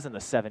if it was in the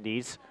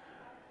 70s.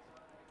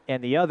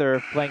 And the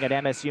other playing at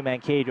MSU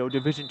Mankato,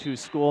 Division II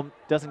school,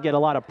 doesn't get a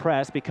lot of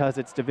press because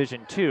it's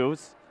Division II,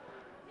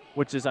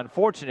 which is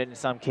unfortunate in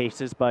some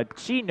cases, but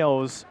she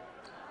knows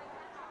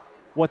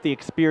what the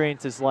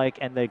experience is like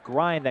and the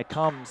grind that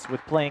comes with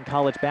playing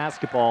college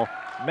basketball.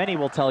 Many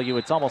will tell you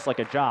it's almost like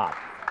a job.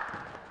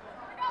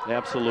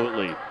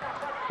 Absolutely.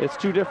 It's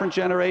two different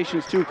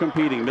generations, too,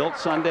 competing. Milt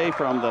Sunday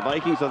from the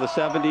Vikings of the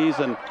 70s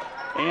and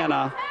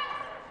Anna,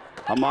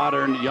 a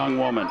modern young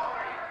woman.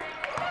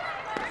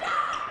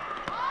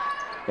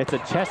 It's a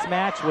chess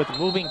match with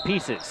moving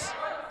pieces.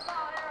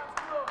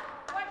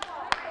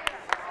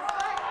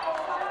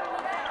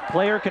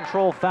 Player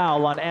control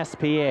foul on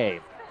SPA.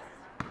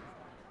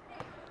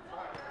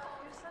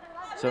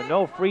 So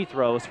no free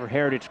throws for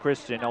Heritage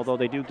Christian, although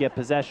they do get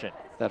possession.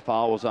 That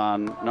foul was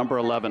on number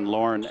 11,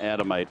 Lauren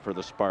Adamite for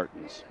the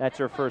Spartans. That's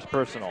her first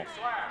personal.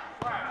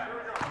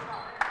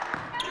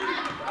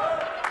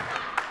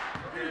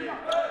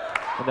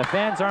 And the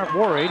fans aren't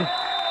worried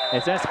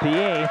as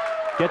SPA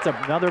gets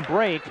another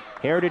break.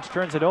 Heritage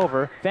turns it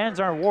over. Fans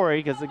aren't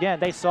worried because,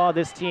 again, they saw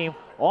this team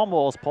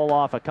almost pull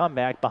off a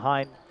comeback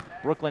behind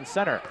Brooklyn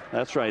Center.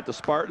 That's right. The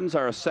Spartans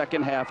are a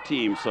second half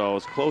team, so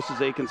as close as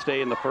they can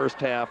stay in the first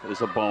half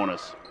is a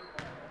bonus.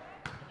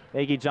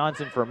 Maggie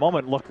Johnson for a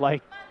moment looked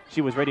like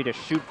she was ready to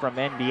shoot from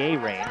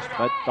NBA range,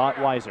 but thought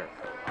wiser.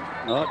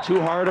 Not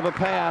too hard of a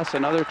pass.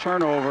 Another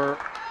turnover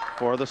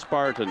for the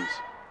Spartans.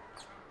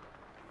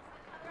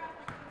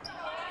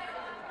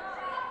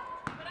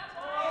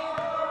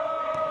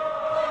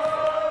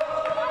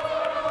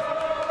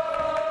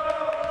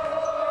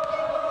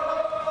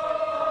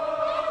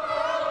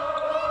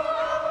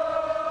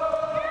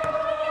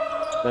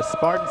 The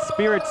Spartan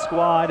Spirit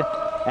Squad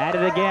at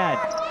it again.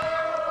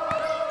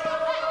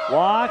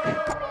 Walk.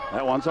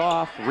 That one's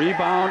off.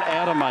 Rebound,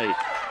 Adamite.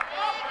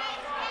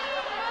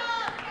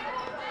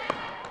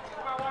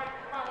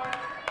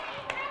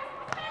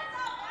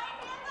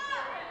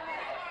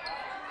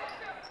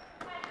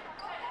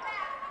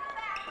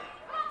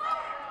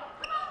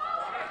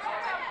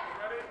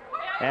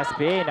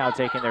 SPA now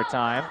taking their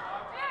time.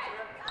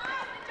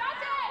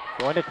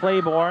 Going to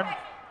Claiborne.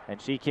 And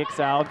she kicks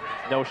out.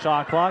 No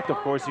shot clock. Of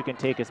course, you can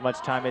take as much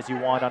time as you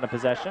want on a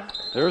possession.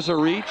 There's a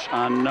reach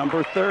on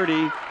number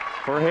 30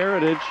 for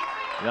Heritage.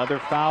 Another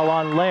foul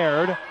on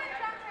Laird.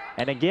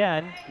 And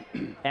again,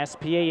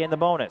 SPA in the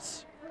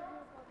bonus.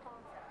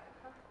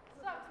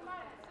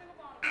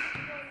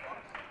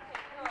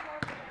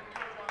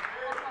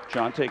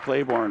 Jonte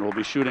Claiborne will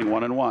be shooting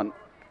 1-1.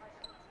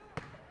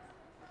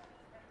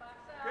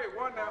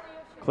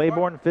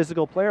 Claiborne,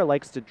 physical player,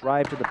 likes to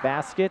drive to the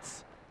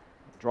baskets,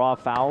 draw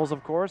fouls,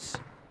 of course.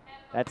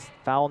 That's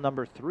foul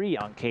number 3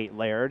 on Kate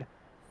Laird.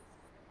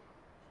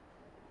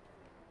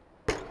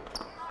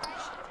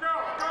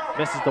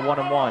 Misses the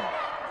 1-and-1.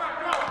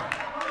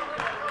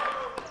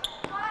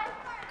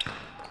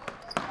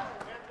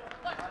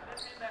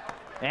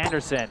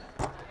 Anderson.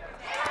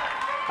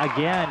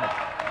 Again,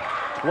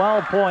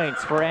 12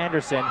 points for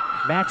Anderson,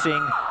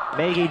 matching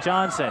Maggie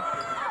Johnson.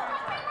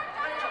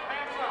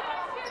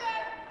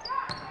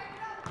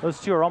 Those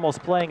two are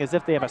almost playing as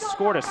if they have a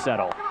score to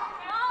settle.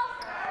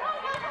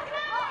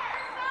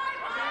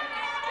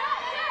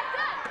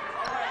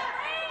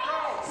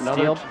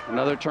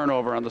 Another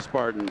turnover on the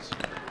Spartans.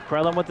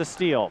 Krellin with the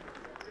steal.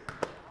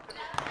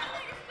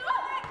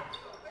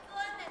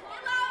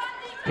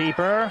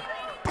 Pieper,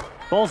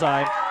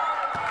 bullseye.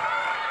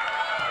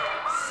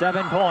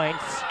 7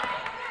 points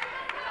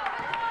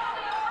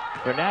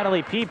for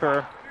Natalie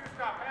Pieper.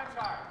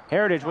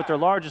 Heritage with their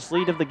largest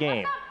lead of the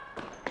game.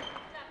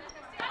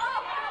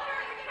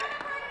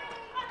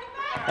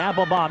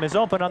 Applebaum is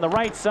open on the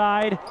right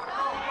side,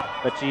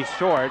 but she's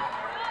short.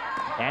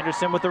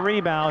 Anderson with the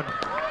rebound.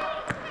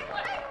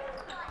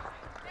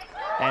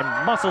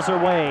 And muscles her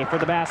way for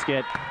the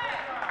basket.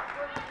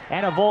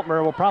 Anna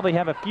Voltmer will probably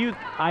have a few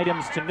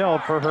items to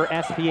note for her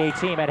SPA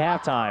team at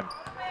halftime.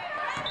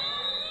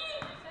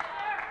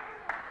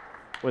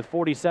 With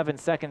 47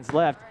 seconds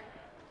left,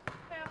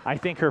 I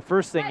think her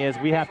first thing is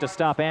we have to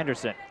stop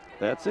Anderson.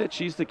 That's it.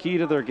 She's the key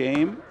to their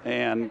game,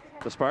 and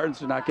the Spartans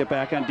do not get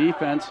back on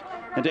defense.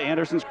 And to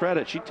Anderson's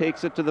credit, she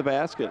takes it to the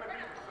basket.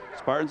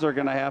 Spartans are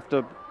going to have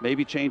to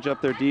maybe change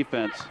up their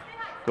defense,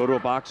 go to a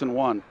box and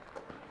one.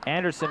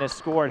 Anderson has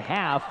scored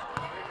half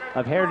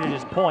of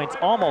Heritage's points,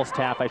 almost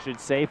half, I should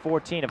say,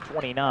 14 of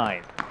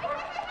 29.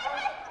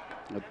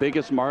 The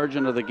biggest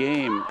margin of the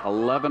game,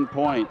 11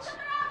 points.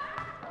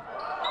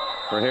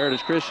 For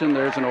Heritage Christian,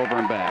 there's an over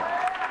and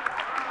back.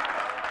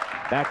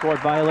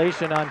 Backcourt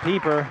violation on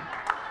Pieper.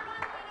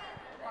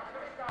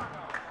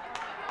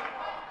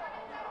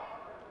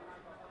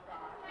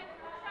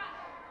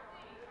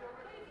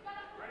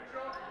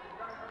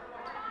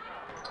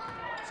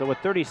 So with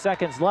 30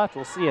 seconds left,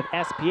 we'll see if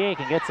SPA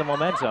can get some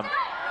momentum.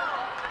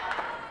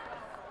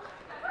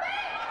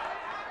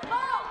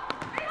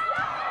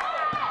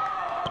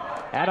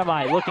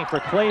 Adamai looking for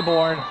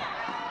Claiborne,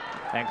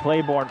 and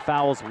Claiborne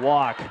fouls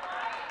Walk.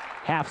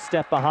 Half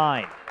step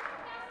behind.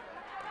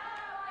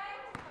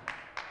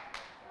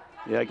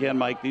 Yeah, again,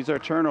 Mike, these are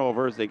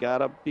turnovers. They got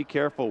to be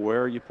careful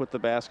where you put the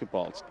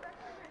basketball. It's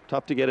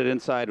tough to get it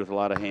inside with a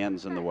lot of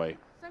hands in the way.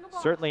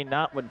 Certainly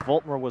not what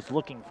Voltmer was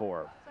looking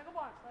for.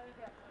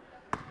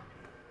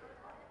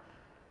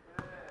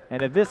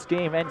 And if this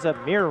game ends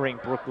up mirroring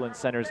Brooklyn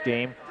Center's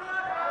game,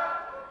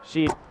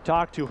 she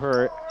talked to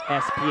her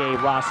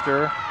SPA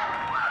roster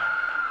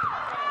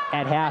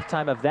at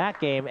halftime of that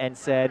game and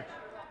said,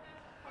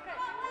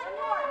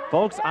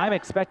 folks, I'm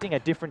expecting a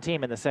different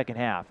team in the second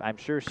half. I'm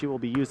sure she will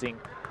be using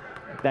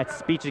that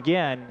speech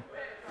again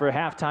for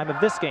halftime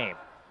of this game.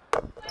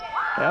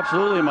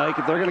 Absolutely, Mike.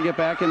 If they're going to get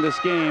back in this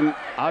game,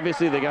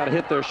 obviously they got to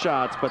hit their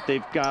shots, but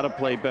they've got to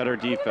play better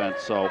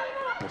defense. So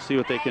we'll see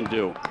what they can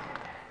do.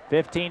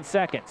 15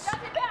 seconds.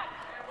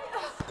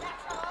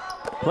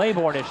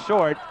 Claiborne is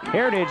short.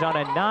 Heritage on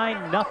a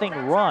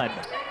 9-0 run.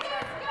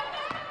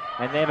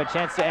 And they have a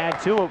chance to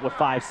add to it with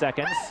 5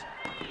 seconds.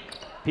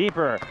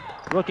 Pieper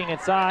looking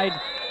inside.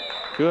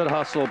 Good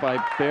hustle by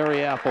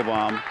Barry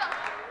Applebaum.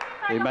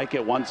 They might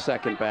get 1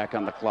 second back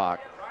on the clock.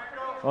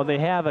 Well, they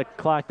have a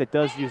clock that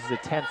does use the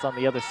tenths on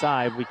the other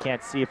side. We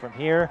can't see it from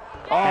here.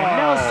 Oh. And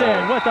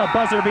Nelson with a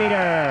buzzer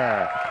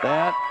beater.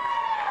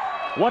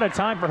 What a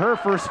time for her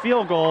first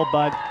field goal,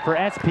 but for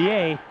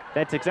SPA,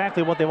 that's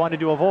exactly what they wanted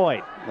to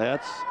avoid.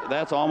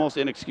 That's almost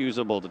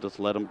inexcusable to just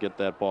let them get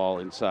that ball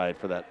inside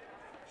for that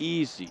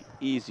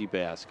easy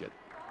basket.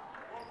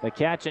 The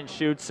catch and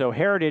shoot, so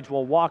Heritage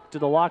will walk to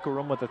the locker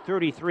room with a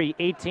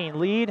 33-18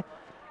 lead,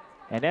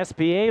 and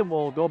SPA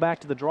will go back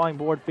to the drawing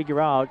board,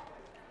 figure out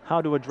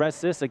how to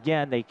address this.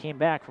 Again, they came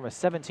back from a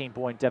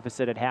 17-point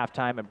deficit at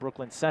halftime, and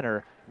Brooklyn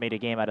Center made a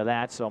game out of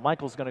that. So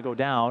Michael's going to go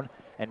down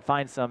and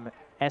find some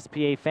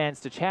SPA fans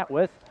to chat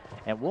with,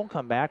 and we'll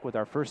come back with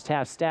our first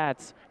half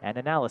stats and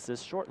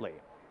analysis shortly.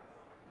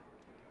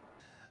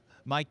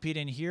 Mike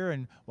Peden here,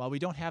 and while we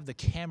don't have the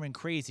Cameron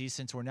Crazies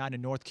since we're not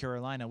in North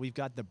Carolina, we've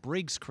got the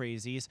Briggs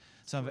Crazies,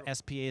 some of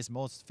SPA's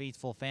most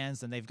faithful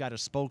fans, and they've got a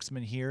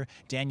spokesman here,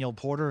 Daniel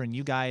Porter, and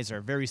you guys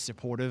are very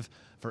supportive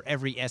for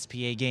every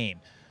SPA game.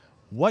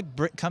 What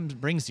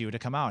brings you to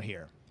come out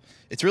here?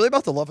 It's really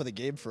about the love of the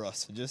game for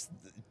us. Just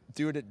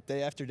do it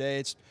day after day.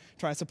 It's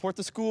trying to support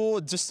the school,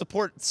 just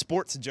support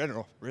sports in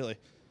general, really.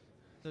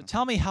 So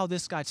tell me how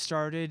this got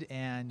started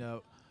and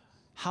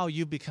how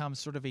you become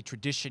sort of a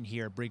tradition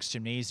here at Briggs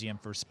Gymnasium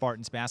for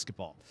Spartans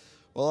basketball.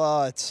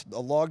 Well, it's a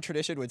long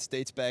tradition which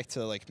dates back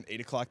to like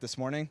 8 o'clock this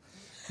morning.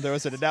 There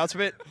was an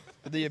announcement,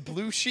 the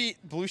blue sheet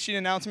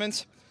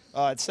announcements.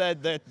 It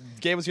said that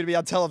the game was going to be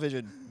on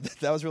television.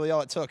 That was really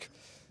all it took.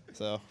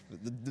 So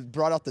it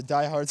brought out the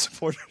diehard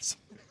supporters.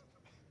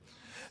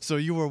 So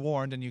you were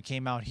warned and you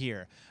came out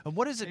here.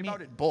 What does it Came mean?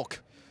 out in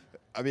bulk.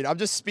 I mean, I'm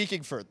just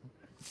speaking for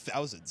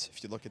thousands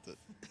if you look at the.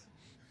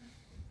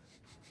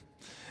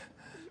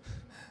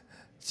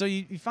 So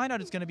you find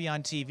out it's going to be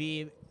on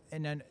TV,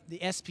 and then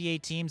the SPA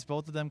teams,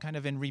 both of them kind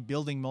of in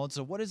rebuilding mode.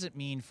 So what does it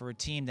mean for a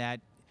team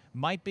that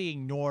might be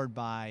ignored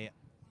by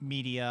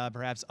media,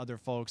 perhaps other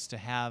folks, to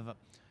have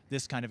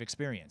this kind of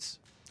experience?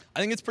 I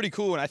think it's pretty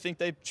cool, and I think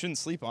they shouldn't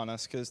sleep on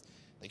us because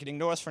they can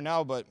ignore us for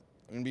now, but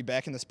we're going to be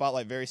back in the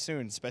spotlight very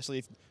soon, especially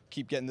if we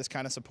keep getting this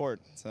kind of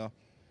support. So,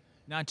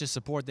 Not just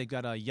support, they've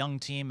got a young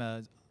team,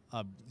 a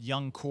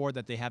young core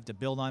that they have to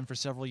build on for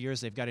several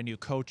years. They've got a new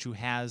coach who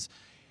has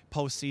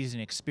postseason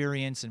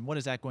experience, and what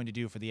is that going to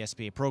do for the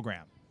SPA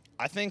program?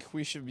 I think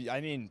we should be,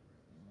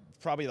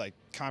 probably like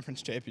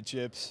conference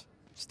championships,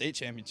 state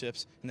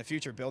championships in the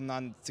future, building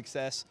on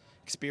success,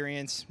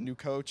 experience, new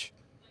coach.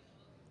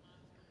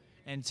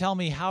 And tell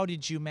me, how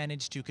did you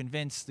manage to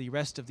convince the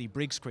rest of the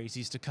Briggs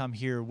Crazies to come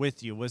here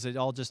with you? Was it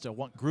all just a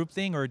one group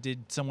thing, or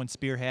did someone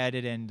spearhead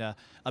it and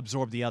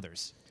absorb the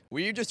others?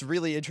 We were just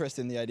really interested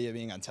in the idea of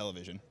being on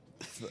television.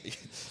 It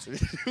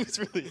was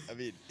really,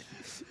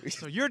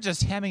 So you're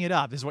just hamming it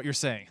up, is what you're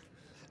saying.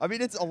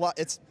 it's a lot.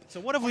 It's So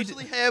what if we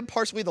partially ham,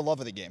 partially the love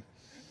of the game.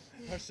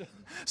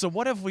 So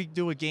what if we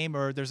do a game,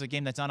 or there's a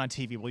game that's not on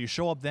TV? Will you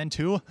show up then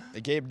too?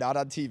 A game not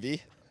on TV?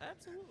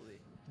 Absolutely.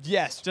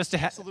 Yes. Just to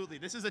Absolutely.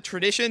 This is a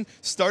tradition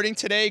starting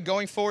today,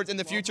 going forward in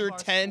the future,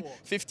 10,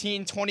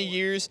 15, 20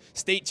 years,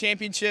 state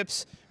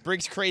championships,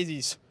 Briggs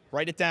Crazies.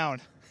 Write it down.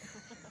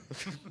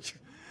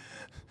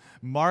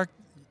 mark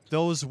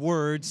those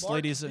words,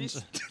 ladies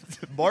and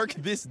Mark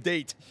this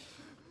date.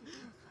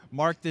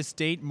 mark this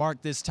date,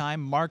 mark this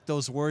time, mark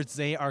those words.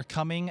 They are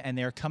coming, and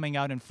they're coming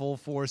out in full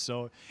force.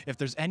 So if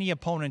there's any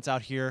opponents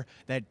out here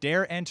that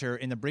dare enter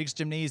in the Briggs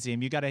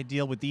Gymnasium, you got to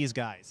deal with these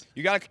guys.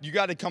 You got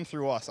to come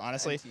through us,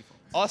 honestly.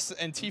 Us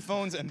and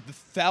T-Phones and the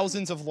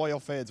thousands of loyal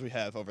fans we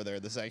have over there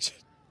in the section.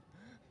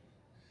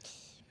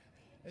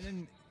 And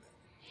then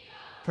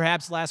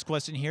perhaps last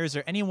question here, is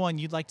there anyone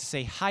you'd like to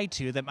say hi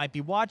to that might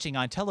be watching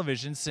on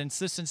television since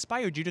this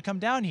inspired you to come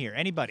down here?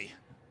 Anybody?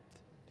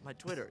 My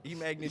Twitter,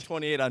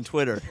 eMagny28 on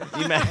Twitter.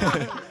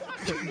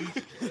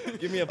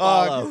 Give me a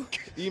follow.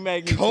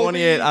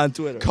 eMagny28 on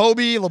Twitter.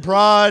 Kobe,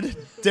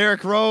 LeBron,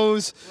 Derrick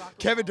Rose,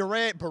 Kevin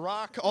Durant,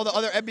 Barack, all the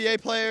other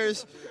NBA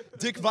players,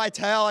 Dick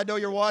Vitale, I know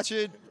you're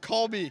watching.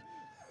 Call me.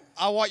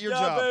 I want your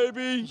job.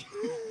 baby.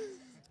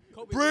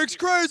 Briggs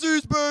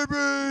Crazies,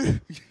 baby.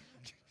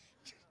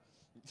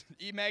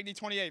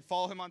 eMagny28,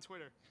 follow him on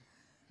Twitter.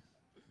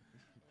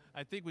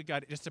 I think we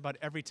got just about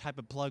every type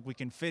of plug we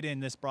can fit in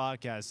this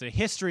broadcast. A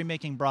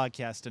history-making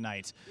broadcast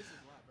tonight.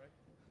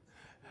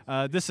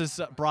 This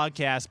is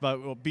broadcast, but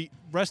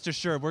rest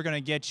assured we're going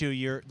to get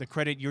you the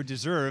credit you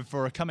deserve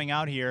for coming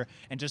out here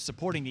and just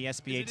supporting the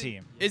SPA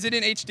team. Is it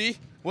in HD?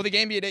 Will the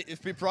game be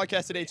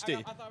broadcast in HD?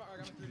 I got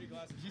 3D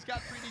glasses. He's got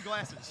 3D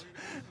glasses.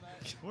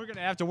 We're going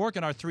to have to work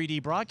on our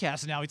 3D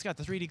broadcast now. He's got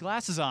the 3D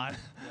glasses on.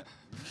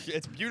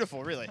 It's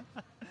beautiful, really.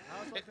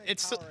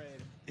 It's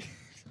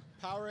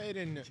Powerade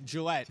and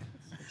Gillette.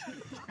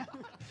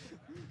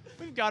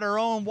 We've got our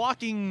own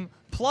walking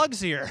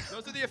plugs here.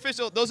 Those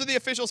are the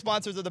official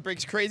sponsors of the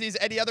Briggs Crazies.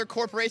 Any other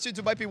corporations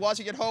who might be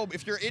watching at home,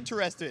 if you're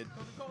interested,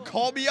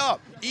 call me up.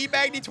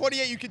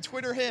 eMagny28, you can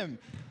Twitter him.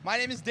 My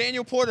name is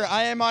Daniel Porter.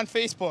 I am on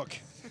Facebook.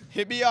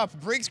 Hit me up.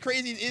 Briggs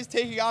Crazies is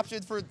taking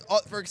options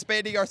for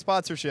expanding our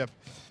sponsorship.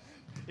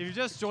 If you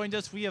just joined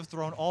us, we have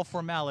thrown all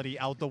formality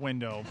out the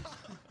window.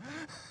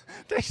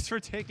 Thanks for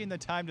taking the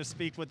time to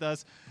speak with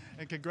us,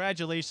 and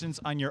congratulations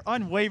on your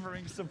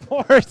unwavering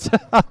support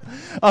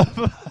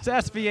of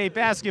SPA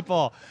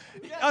basketball.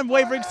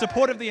 Unwavering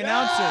support of the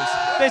announcers.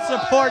 They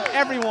support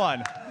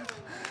everyone.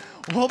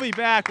 We'll be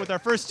back with our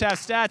first half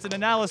stats and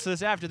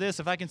analysis after this,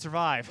 if I can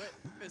survive.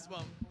 Fist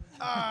bump.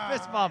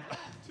 Fist bump.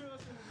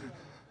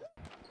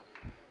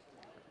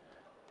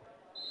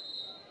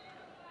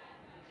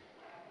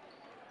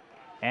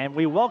 And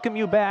we welcome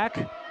you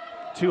back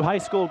to high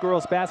school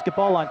girls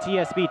basketball on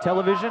TSB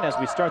television as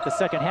we start the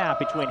second half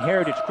between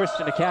Heritage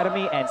Christian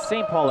Academy and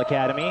St. Paul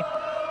Academy.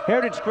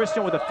 Heritage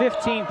Christian with a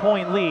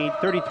 15-point lead,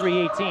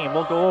 33-18.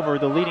 We'll go over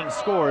the leading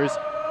scores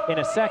in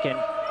a second.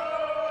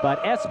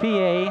 But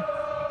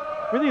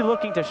SPA really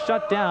looking to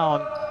shut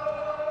down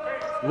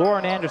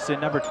Lauren Anderson,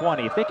 number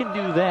 20. If they can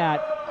do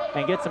that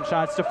and get some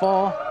shots to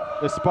fall,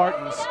 the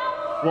Spartans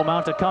will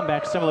mount a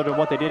comeback similar to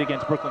what they did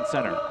against Brooklyn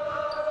Center.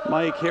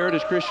 Mike,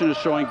 Heritage Christian is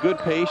showing good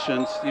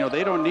patience. You know,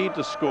 they don't need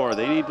to score.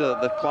 They need to,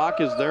 the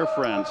clock is their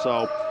friend.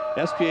 So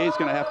SPA is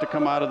going to have to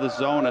come out of the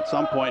zone at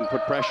some point and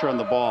put pressure on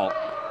the ball.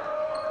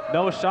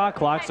 No shot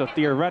clock, so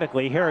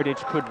theoretically Heritage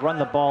could run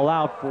the ball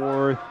out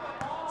for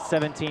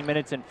 17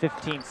 minutes and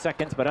 15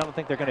 seconds, but I don't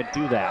think they're going to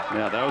do that.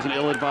 Yeah, that was an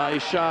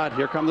ill-advised shot.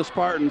 Here come the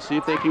Spartans. See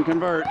if they can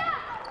convert.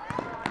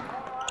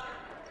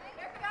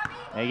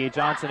 Maggie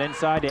Johnson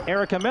inside to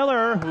Erica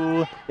Miller,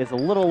 who is a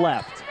little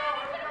left.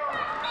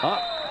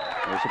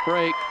 There's a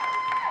break.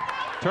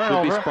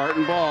 Turnover. Should be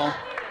Spartan ball.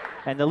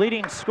 And the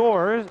leading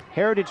scorers,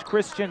 Heritage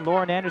Christian,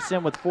 Lauren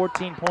Anderson with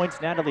 14 points,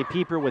 Natalie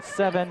Pieper with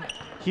 7,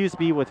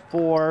 Huseby with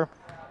 4,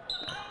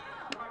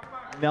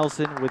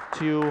 Nelson with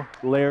 2,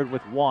 Laird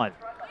with 1.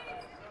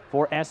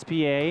 For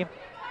SPA,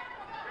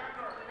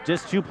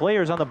 just 2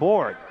 players on the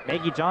board.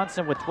 Maggie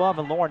Johnson with 12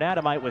 and Lauren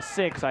Adamite with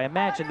 6. I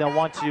imagine they'll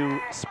want to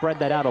spread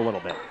that out a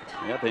little bit.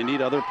 Yeah, they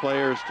need other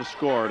players to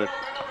score to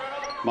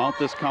mount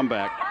this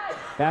comeback.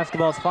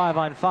 Basketball's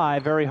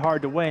 5-on-5, very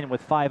hard to win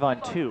with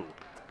 5-on-2.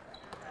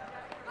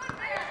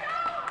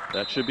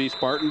 That should be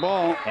Spartan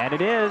ball. And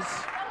it is.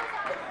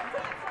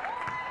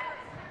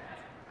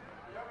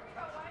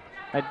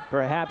 I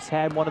perhaps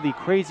had one of the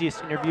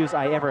craziest interviews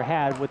I ever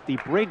had with the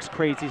Briggs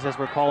Crazies, as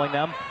we're calling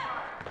them.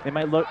 They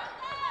might look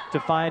to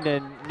find a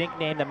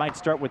nickname that might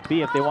start with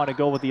B if they want to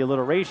go with the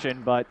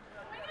alliteration, but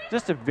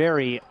just a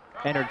very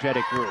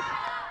energetic group.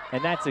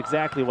 And that's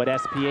exactly what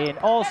SPA and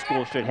all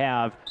schools should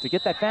have to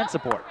get that fan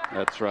support.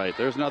 That's right.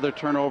 There's another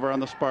turnover on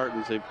the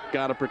Spartans. They've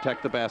got to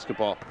protect the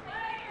basketball.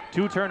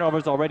 2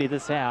 turnovers already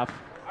this half.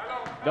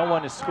 No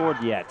one has scored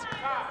yet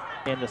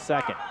in the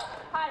second.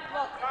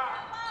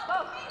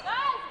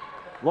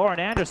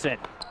 Lauren Anderson,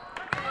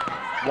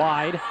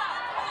 wide,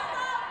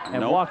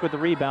 and walked with the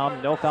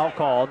rebound. No foul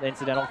called,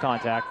 incidental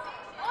contact.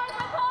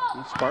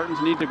 The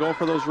Spartans need to go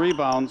for those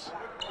rebounds.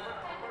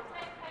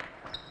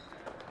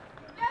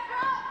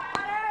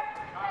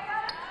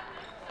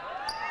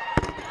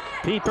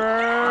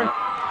 Pieper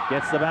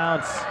gets the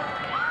bounce.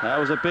 That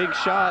was a big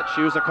shot.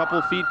 She was a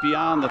couple feet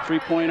beyond the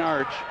three-point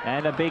arch.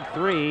 And a big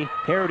 3.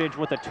 Heritage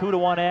with a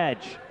 2-to-1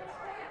 edge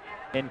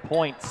in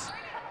points.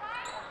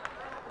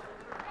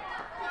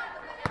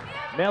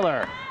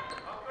 Miller,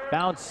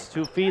 bounce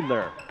to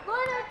Fiedler.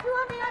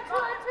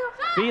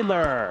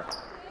 Fiedler,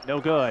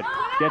 no good.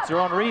 Gets her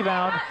own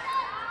rebound.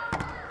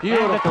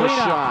 Beautiful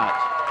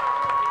shot.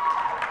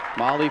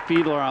 Molly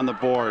Fiedler on the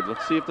board.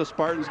 Let's see if the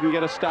Spartans can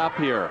get a stop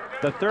here.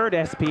 The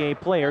 3rd SPA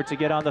player to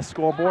get on the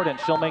scoreboard, and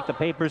she'll make the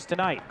papers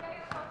tonight.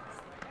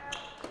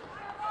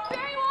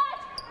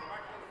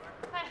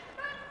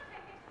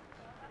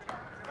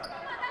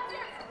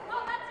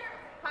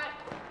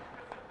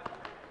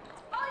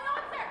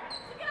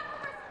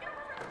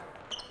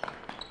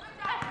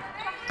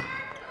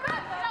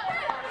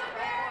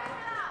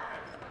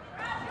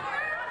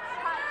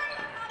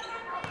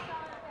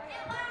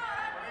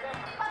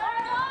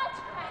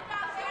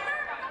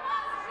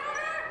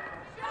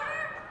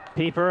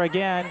 Pieper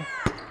again.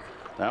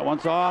 That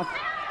one's off.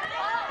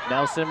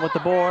 Nelson with the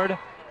board.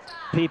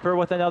 Pieper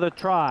with another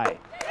try.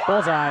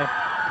 Bullseye.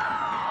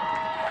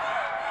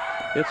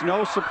 It's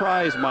no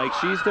surprise, Mike.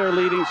 She's their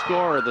leading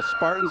scorer. The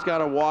Spartans got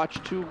to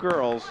watch 2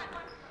 girls,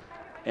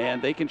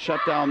 and they can shut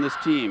down this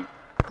team.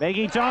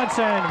 Maggie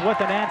Johnson with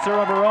an answer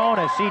of her own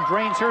as she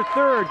drains her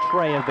 3rd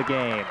tray of the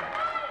game.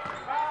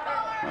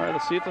 All right,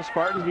 let's see if the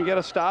Spartans can get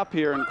a stop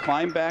here and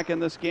climb back in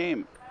this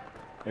game.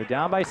 They're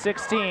down by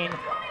 16,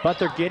 but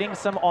they're getting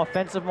some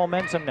offensive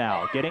momentum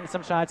now, getting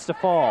some shots to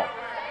fall.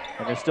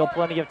 And there's still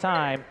plenty of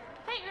time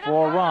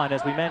for a run.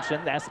 As we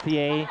mentioned,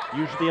 SPA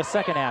usually a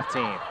second-half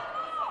team.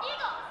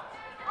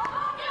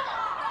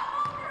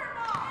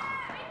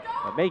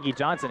 But Maggie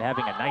Johnson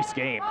having a nice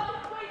game.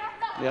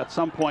 Yeah, at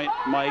some point,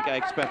 Mike, I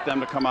expect them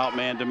to come out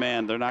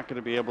man-to-man. They're not going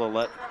to be able to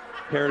let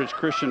Heritage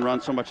Christian run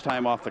so much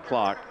time off the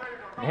clock.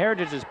 And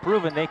Heritage has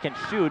proven they can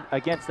shoot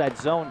against that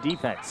zone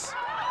defense.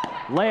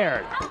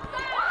 Laird,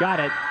 got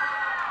it.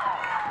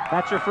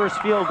 That's your first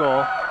field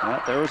goal.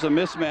 Yeah, there was a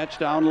mismatch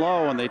down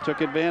low, and they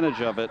took advantage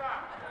of it.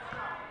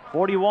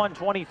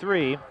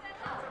 41-23.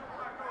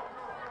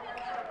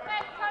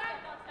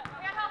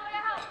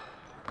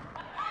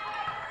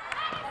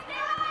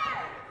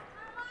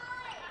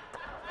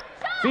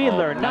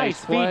 Fiedler,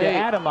 nice feed to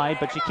Adamite,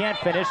 but she can't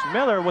finish.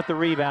 Miller with the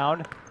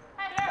rebound.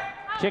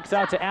 Kicks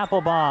out to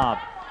Applebaum.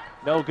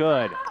 No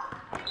good.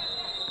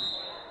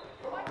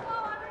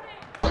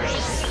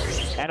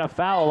 And a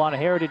foul on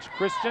Heritage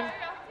Christian.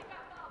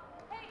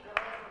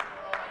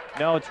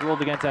 No, it's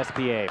ruled against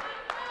SPA.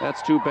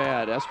 That's too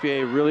bad.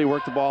 SPA really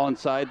worked the ball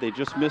inside. They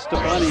just missed a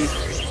bunny.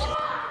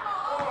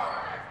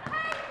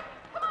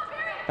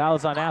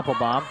 Fouls on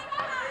Applebaum.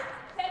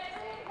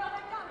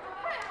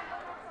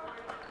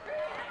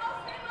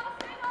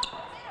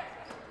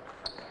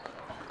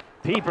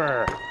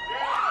 Pieper.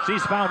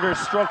 She's found her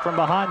stroke from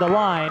behind the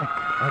line,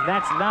 and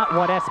that's not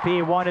what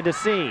SPA wanted to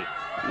see.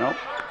 Nope.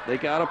 They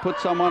got to put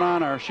someone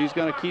on her. She's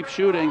going to keep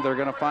shooting. They're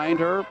going to find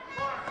her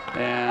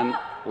and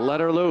let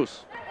her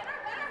loose.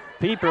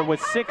 Pieper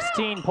with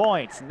 16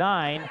 points,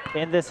 9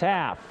 in this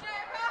half.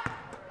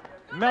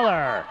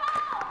 Miller,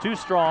 too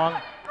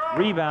strong.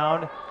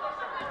 Rebound.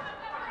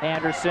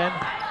 Anderson.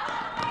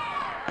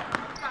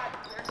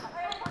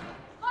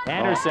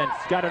 Anderson's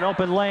got an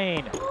open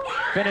lane.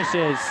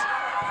 Finishes.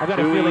 I've got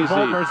a feeling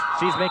Volkmer's,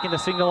 she's making the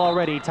signal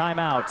already.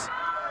 Timeout.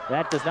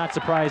 That does not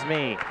surprise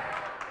me.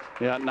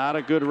 Yeah, not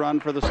a good run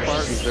for the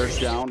Spartans. They're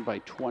down by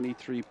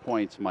 23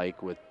 points,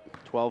 Mike, with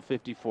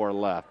 12:54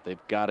 left. They've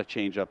got to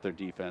change up their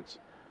defense.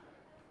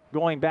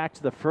 Going back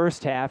to the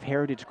first half,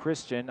 Heritage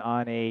Christian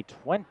on a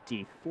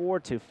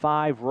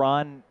 24-5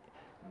 run.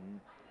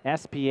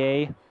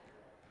 SPA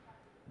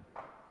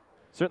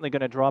certainly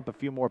going to draw up a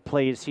few more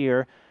plays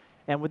here.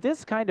 And with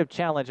this kind of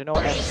challenge, I know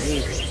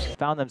SPA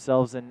found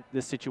themselves in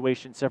this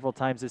situation several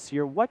times this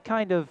year. What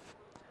kind of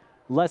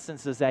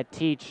lessons does that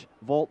teach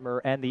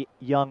Voltmer and the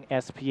young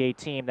SPA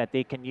team that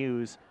they can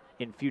use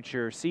in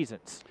future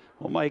seasons?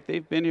 Well, Mike,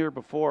 they've been here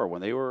before.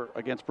 When they were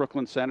against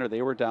Brooklyn Center,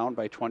 they were down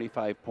by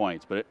 25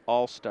 points, but it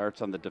all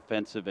starts on the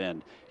defensive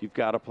end. You've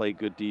got to play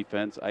good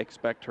defense. I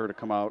expect her to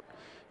come out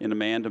in a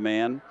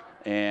man-to-man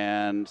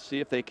and see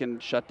if they can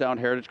shut down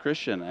Heritage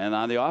Christian. And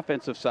on the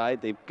offensive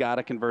side, they've got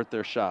to convert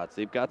their shots.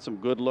 They've got some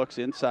good looks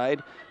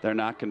inside. They're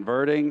not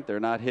converting. They're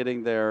not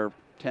hitting their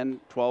 10,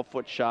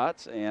 12-foot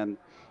shots, and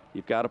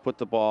you've got to put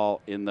the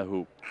ball in the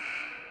hoop.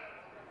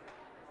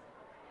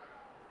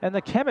 And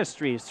the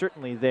chemistry is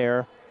certainly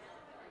there,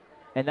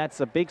 and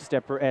that's a big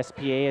step for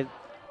SPA.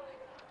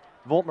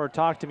 Voltmer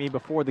talked to me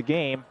before the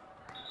game,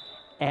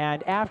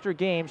 and after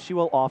games, she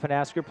will often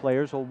ask her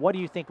players, well, what do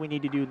you think we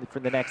need to do for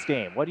the next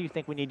game? What do you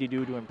think we need to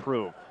do to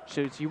improve?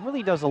 So she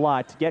really does a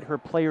lot to get her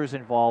players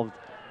involved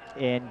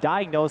in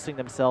diagnosing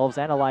themselves,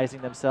 analyzing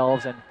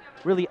themselves, and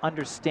really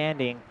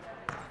understanding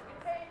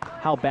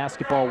how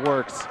basketball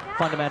works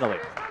fundamentally.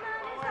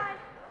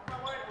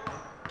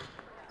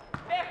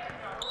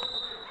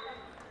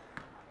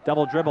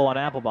 Double dribble on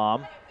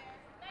Applebaum.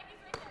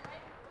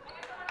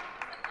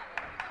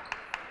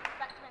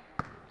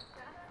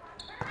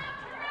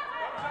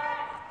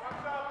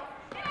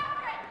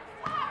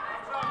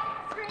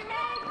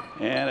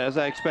 And as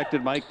I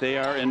expected, Mike, they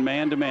are in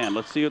man-to-man.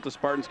 Let's see what the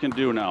Spartans can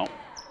do now.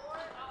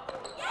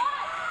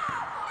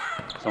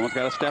 Someone's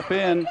got to step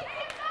in.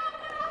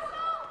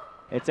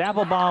 It's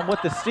Applebaum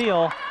with the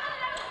steal,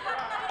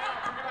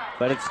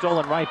 but it's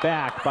stolen right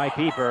back by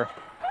Pieper.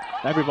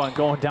 Everyone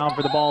going down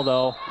for the ball,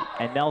 though,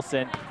 and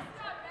Nelson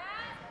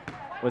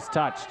was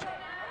touched.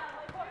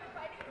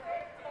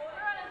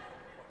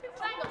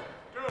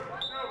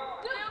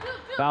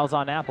 Fouls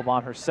on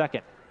Applebaum, her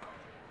second.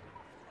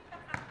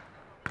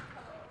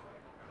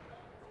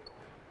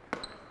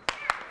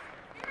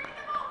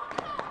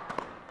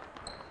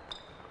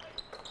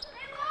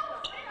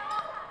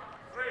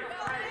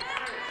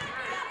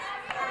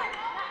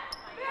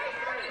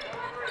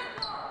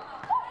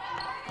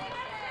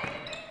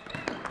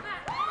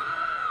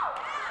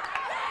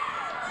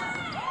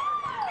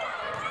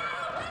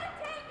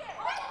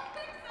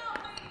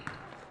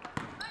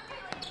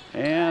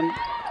 And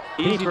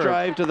easy Pieper.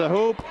 drive to the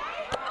hoop.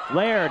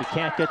 Laird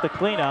can't get the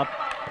cleanup.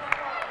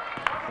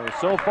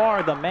 So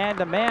far, the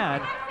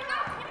man-to-man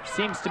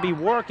seems to be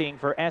working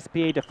for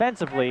SPA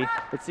defensively.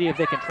 Let's see if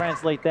they can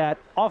translate that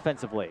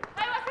offensively.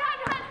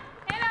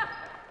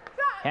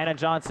 Hannah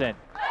Johnson,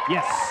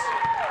 yes.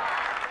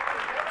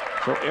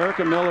 So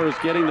Erica Miller is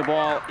getting the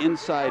ball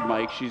inside,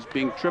 Mike. She's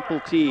being triple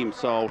teamed,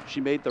 so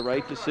she made the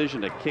right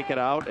decision to kick it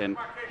out, and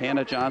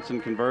Hannah Johnson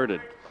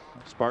converted.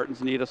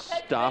 Spartans need a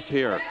stop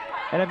here.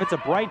 And if it's a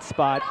bright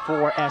spot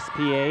for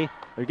SPA,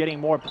 they're getting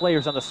more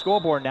players on the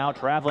scoreboard now.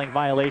 Traveling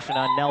violation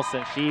on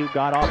Nelson. She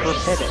got off her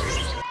pivot.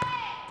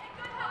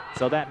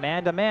 So that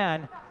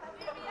man-to-man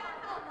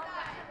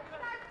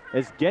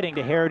is getting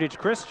to Heritage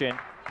Christian.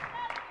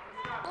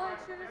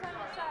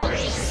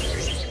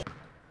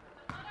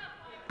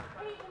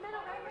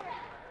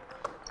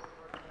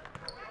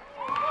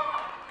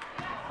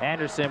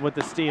 Anderson with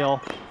the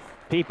steal.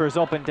 Pieper's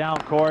open down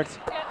court,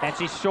 and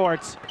she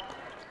shorts.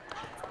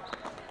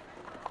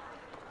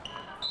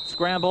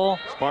 Scramble.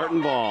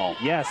 Spartan ball.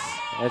 Yes,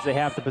 as they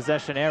have the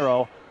possession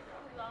arrow.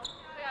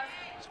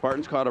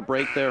 Spartans caught a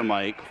break there,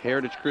 Mike.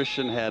 Heritage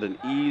Christian had an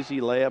easy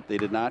layup. They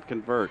did not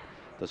convert.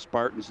 The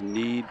Spartans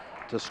need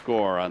to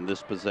score on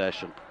this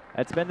possession.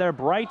 That's been their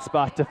bright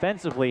spot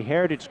defensively.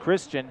 Heritage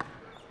Christian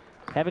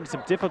having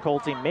some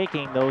difficulty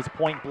making those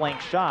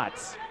point-blank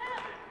shots.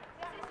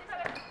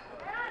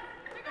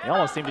 They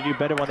almost seem to do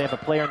better when they have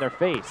a player in their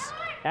face.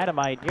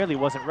 Adamite nearly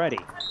wasn't ready.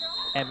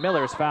 And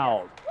Miller's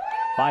fouled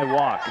by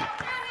Walk.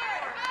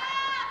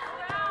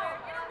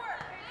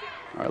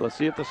 All right, let's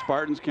see if the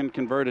Spartans can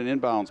convert an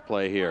inbounds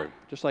play here.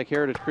 Just like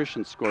Heritage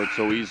Christian scored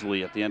so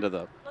easily at the end of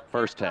the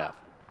first half.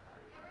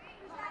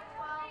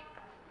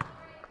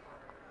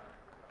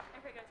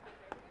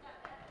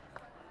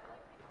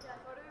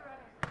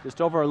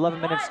 Just over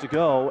 11 minutes to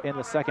go in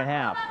the second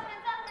half.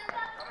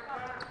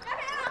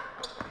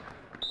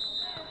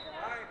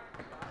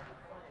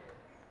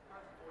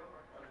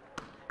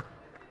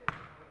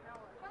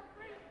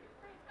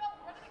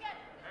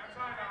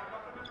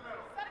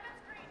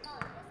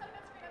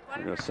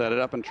 We're going to set it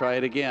up and try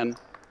it again.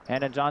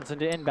 Hannah Johnson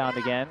to inbound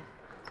again.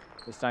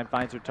 This time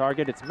finds her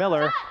target. It's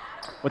Miller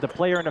with a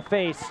player in the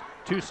face.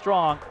 Too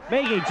strong.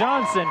 Maggie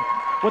Johnson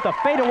with a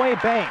fadeaway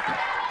bank.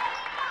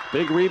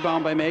 Big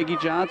rebound by Maggie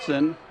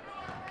Johnson.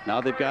 Now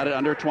they've got it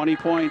under 20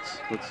 points.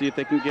 Let's see if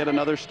they can get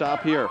another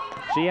stop here.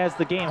 She has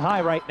the game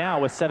high right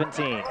now with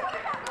 17.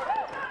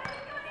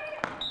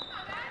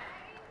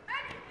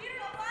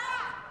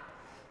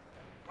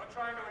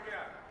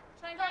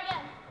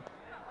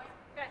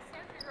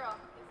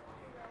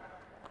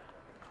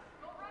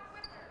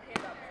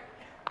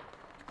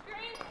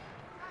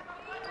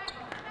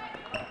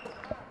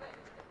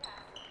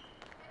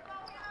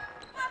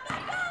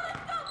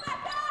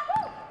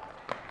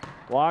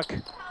 Walk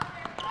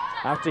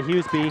out to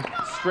Hughesby,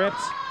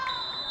 stripped.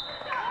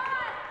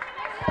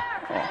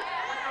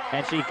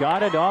 And she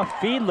got it off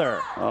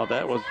Fiedler. Oh,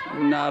 that was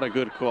not a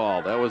good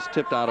call. That was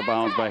tipped out of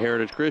bounds by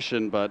Heritage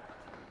Christian, but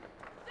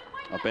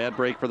a bad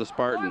break for the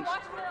Spartans.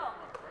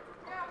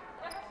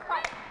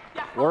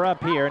 We're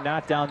up here,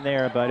 not down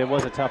there, but it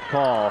was a tough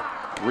call.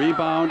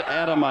 Rebound,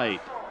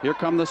 Adamite. Here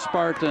come the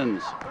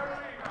Spartans.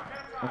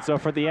 And so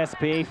for the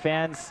SPA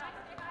fans,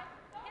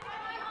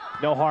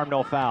 no harm,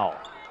 no foul.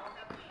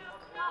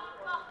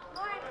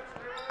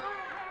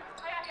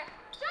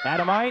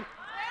 Adamite,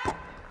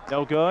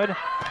 no good.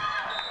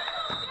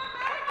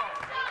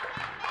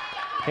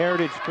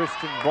 Heritage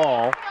Christian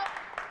ball.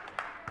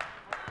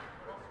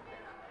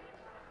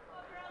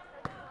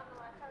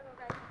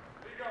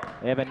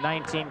 They have a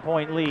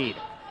 19-point lead.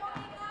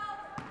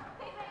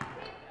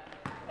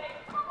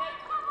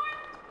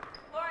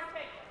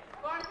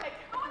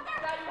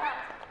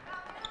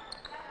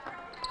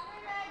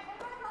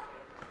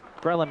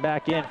 Grelin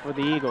back in for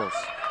the Eagles.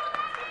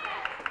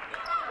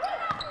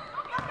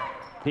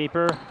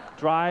 Pieper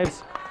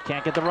drives,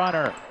 can't get the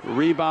runner.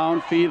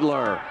 Rebound,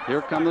 Fiedler.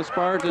 Here come the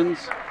Spartans.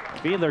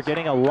 Fiedler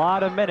getting a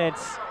lot of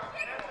minutes,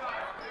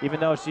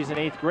 even though she's an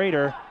 8th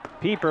grader.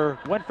 Pieper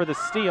went for the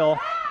steal.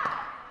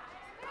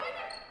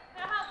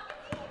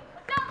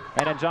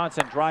 And then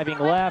Johnson driving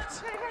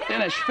left.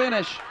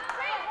 Finish.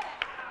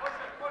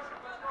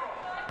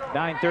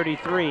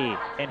 9:33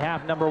 in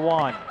half number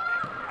 1.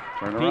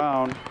 Turn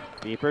around.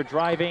 Pieper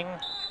driving.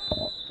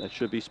 That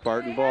should be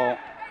Spartan ball.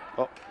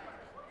 Oh,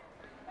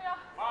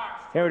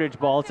 Heritage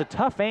ball. It's a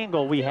tough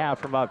angle we have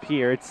from up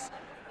here. It's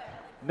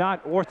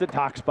not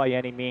orthodox by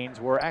any means.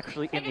 We're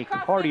actually in the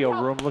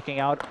cardio room looking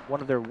out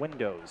one of their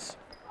windows.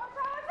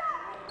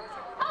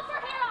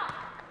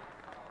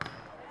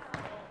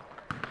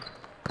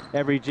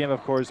 Every gym,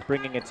 of course,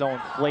 bringing its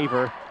own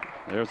flavor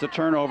there's a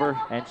turnover.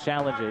 and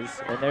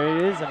challenges. And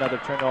there is another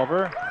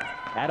turnover.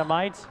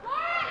 Adamite.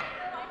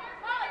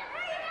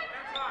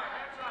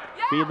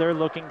 Fiedler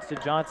looking to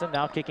Johnson,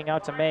 now kicking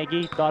out to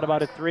Maggie. Thought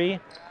about a 3.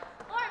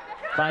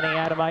 Finding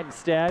Adamite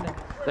instead.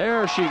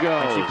 There she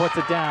goes. And she puts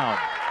it down.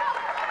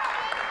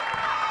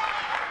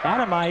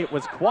 Adamite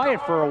was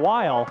quiet for a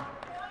while.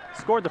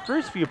 Scored the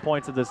first few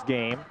points of this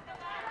game.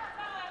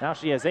 Now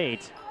she has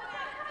 8.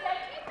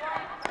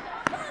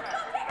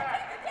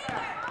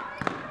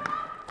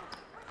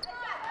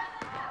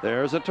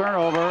 There's a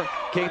turnover.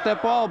 Kick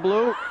that ball,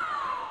 Blue.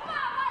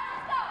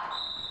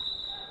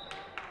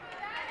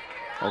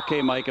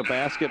 Okay, Mike, a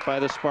basket by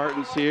the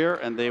Spartans here,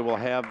 and they will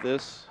have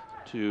this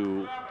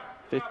to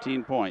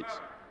 15 points.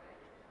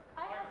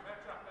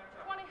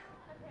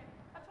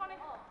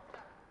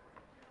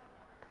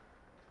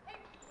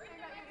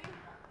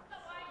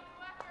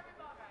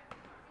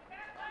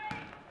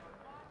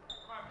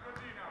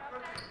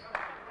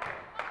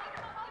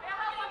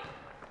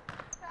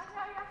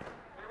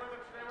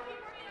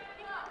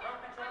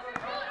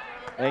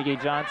 Maggie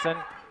Johnson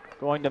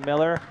going to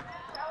Miller.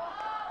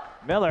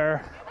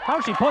 Miller,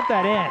 how'd she put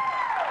that in?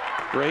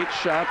 Great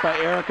shot by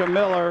Erica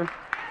Miller.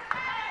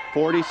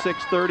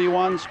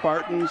 46-31,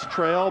 Spartans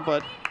trail,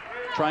 but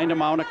trying to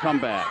mount a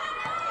comeback.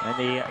 And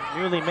the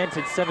newly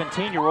minted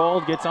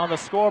 17-year-old gets on the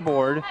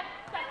scoreboard.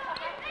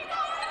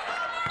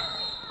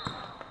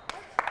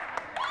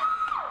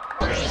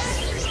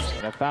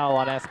 And a foul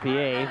on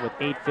SPA with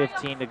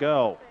 8:15 to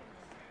go.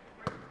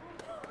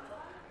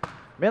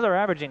 Miller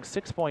averaging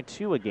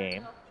 6.2 a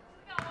game.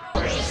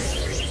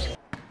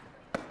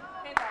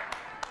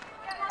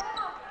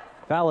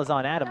 Foul is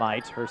on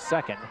Adamite, her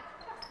second.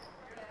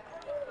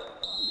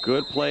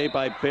 Good play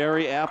by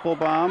Barry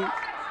Applebaum.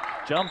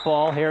 Jump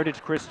ball,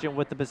 Heritage Christian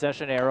with the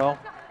possession arrow,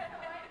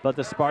 but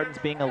the Spartans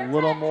being a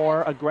little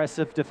more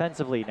aggressive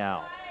defensively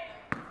now.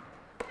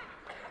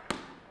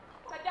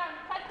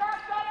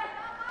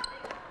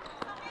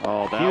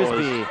 Oh, that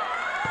Hughesby. was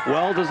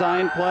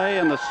well-designed play,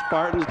 and the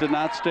Spartans did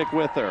not stick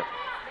with her.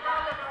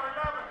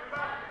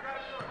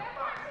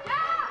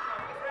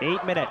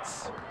 8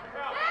 minutes.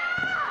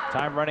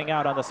 Time running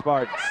out on the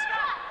Spartans.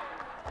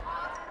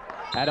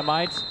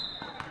 Adamite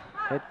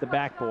hit the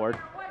backboard.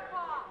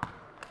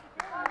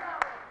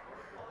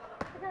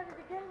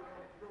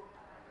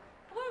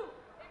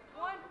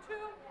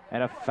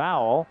 And a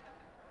foul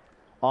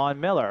on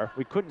Miller.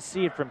 We couldn't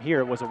see it from here.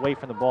 It was away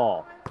from the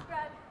ball.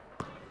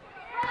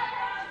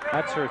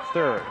 That's her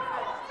third.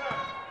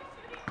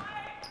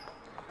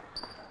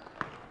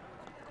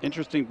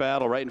 Interesting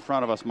battle right in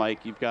front of us,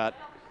 Mike. You've got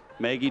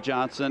Maggie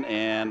Johnson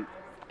and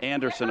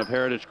Anderson of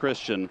Heritage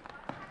Christian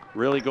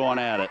really going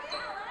at it.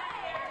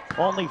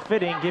 Only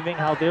fitting, given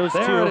how those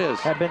There two it is.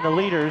 have been the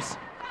leaders.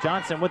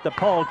 Johnson with the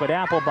poke, but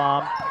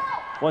Applebaum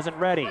wasn't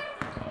ready.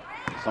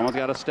 Someone's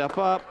got to step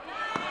up.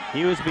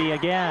 Hughesby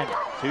again,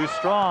 too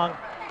strong.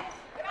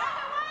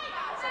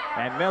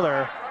 And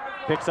Miller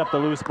picks up the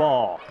loose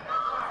ball.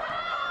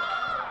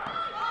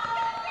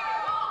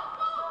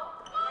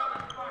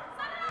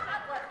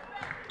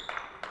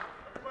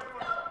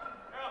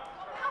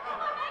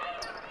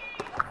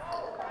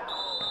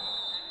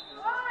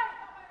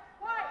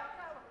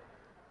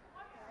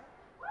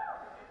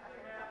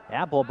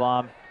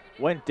 Applebaum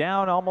went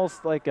down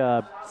almost like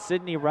a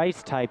Sidney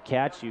Rice type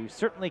catch. You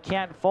certainly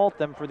can't fault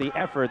them for the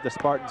effort the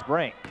Spartans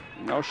bring.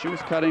 No, she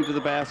was cutting to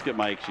the basket,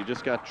 Mike. She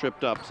just got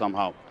tripped up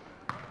somehow.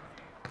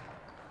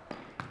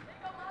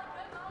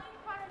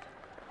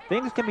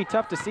 Things can be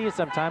tough to see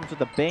sometimes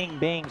with a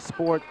bang-bang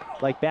sport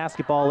like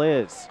basketball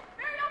is.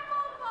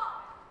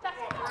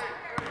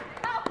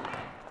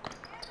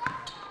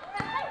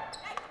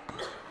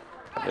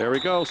 There we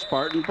go,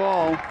 Spartan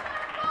ball.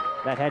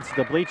 That heads to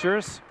the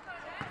bleachers.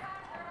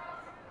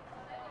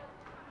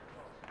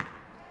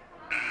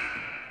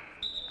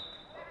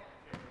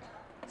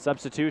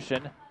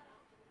 Substitution.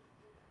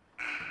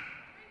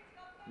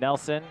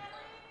 Nelson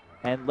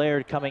and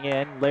Laird coming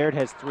in. Laird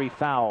has 3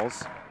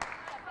 fouls.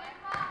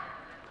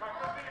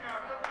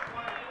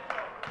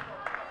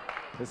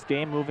 This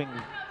game moving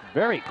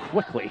very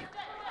quickly.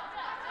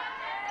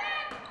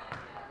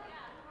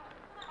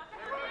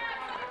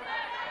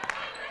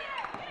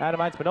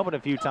 Adamine's been open a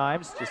few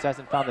times, just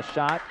hasn't found the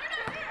shot.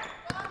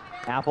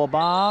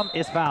 Applebaum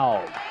is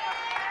fouled.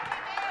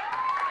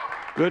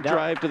 Good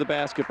drive to the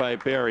basket by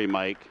Barry,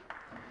 Mike.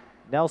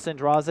 Nelson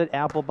draws it.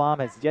 Applebaum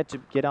has yet to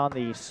get on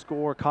the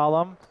score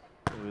column.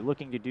 We're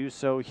looking to do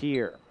so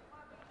here.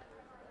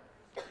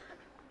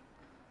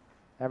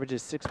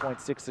 Averages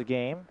 6.6 a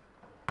game.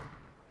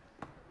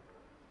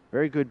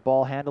 Very good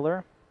ball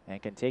handler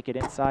and can take it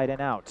inside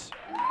and out.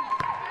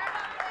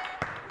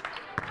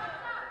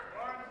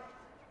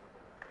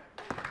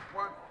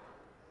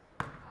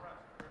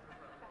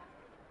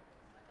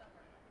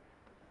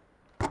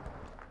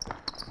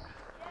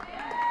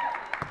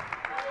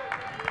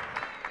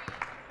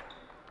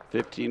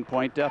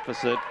 $15-point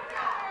deficit.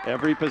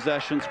 Every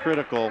possession's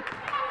critical.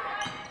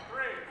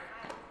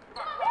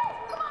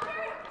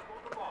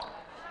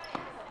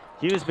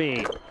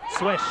 Hughesby,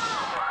 swish.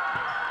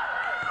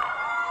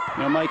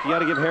 You know, Mike, you got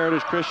to give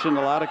Heritage Christian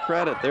a lot of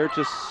credit. They're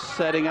just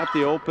setting up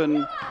the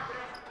open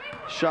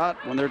shot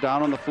when they're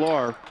down on the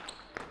floor.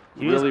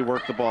 Really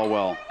work the ball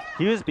well.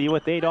 Hughesby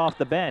with 8 off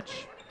the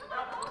bench.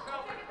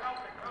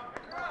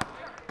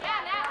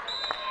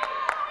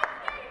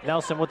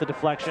 Nelson with the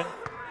deflection.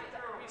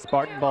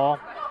 Spartan ball.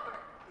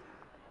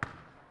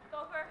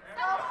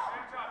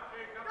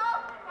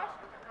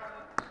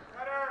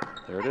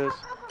 There it is.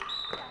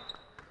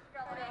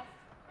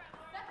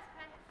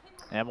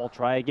 And we'll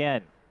try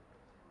again.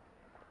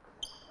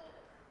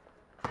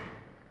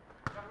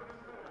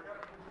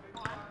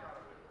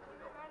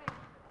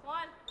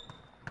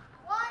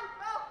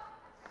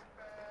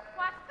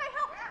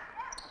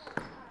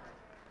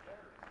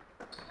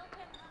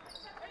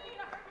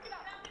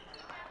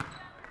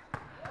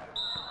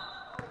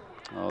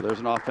 Oh, there's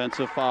an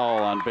offensive foul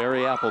on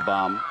Barry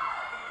Applebaum.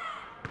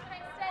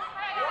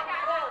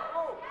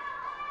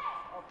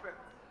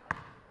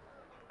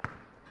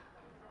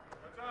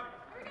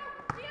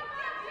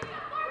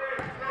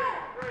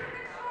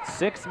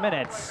 Six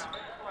minutes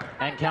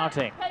and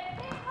counting.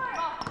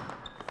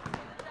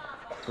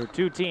 For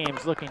two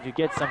teams looking to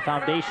get some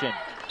foundation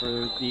for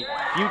the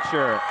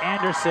future.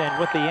 Anderson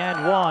with the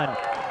and one.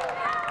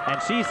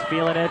 And she's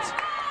feeling it,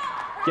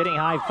 getting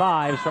high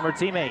fives from her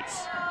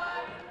teammates.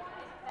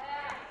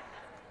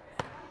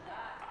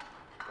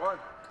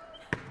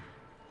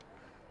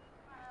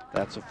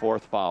 That's a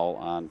 4th foul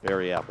on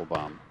Barry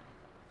Applebaum.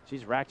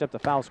 She's racked up the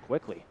fouls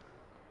quickly.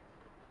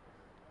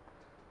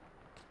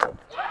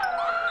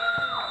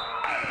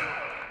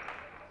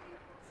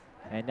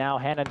 And now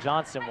Hannah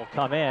Johnson will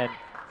come in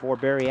for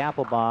Barry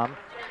Applebaum.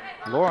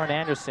 Lauren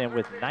Anderson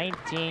with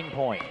 19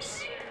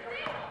 points.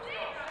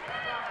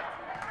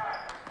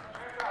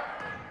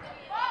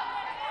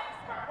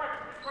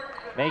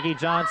 Maggie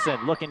Johnson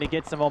looking to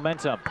get some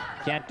momentum.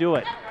 Can't do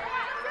it.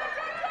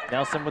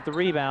 Nelson with the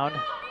rebound.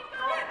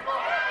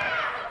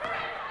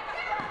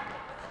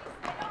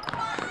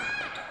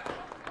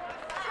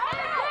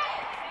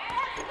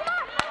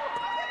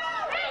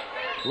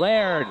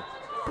 Laird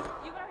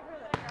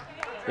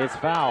is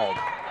fouled.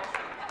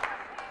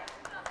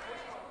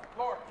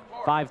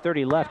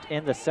 5:30 left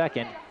in the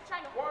second.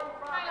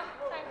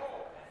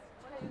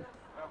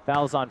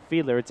 Fouls on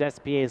Fiedler. It's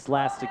SPA's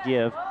last to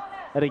give.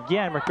 And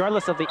again,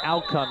 regardless of the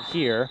outcome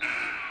here,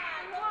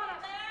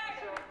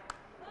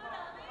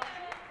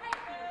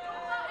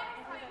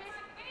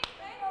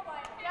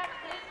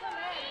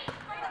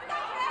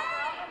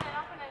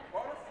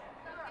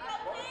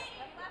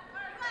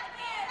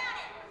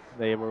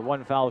 they were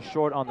 1 foul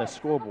short on the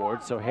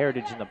scoreboard, so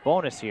Heritage in the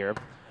bonus here.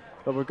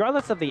 But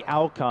regardless of the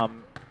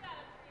outcome,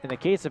 in the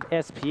case of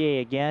SPA,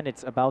 again,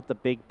 it's about the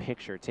big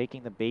picture,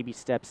 taking the baby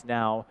steps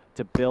now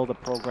to build a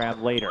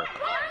program later.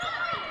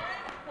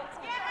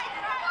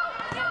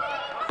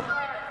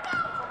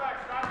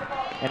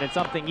 And it's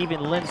something even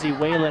Lindsay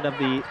Whalen of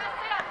the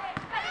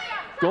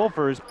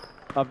Gophers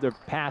of their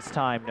past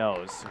time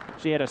knows.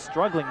 She had a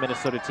struggling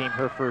Minnesota team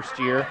her first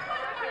year.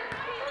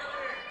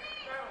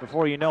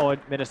 Before you know it,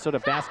 Minnesota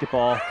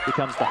basketball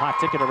becomes the hot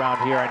ticket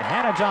around here. And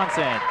Hannah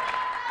Johnson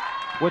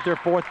with her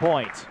 4th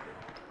point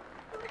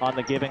on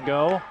the give and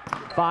go.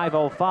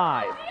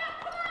 5:05.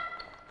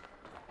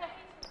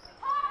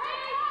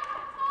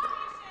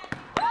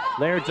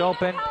 Laird's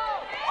open,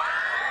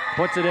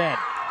 puts it in.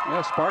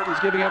 Yeah, Spartans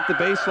giving up the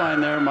baseline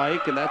there,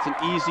 Mike, and that's an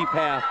easy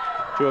path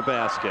to a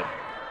basket.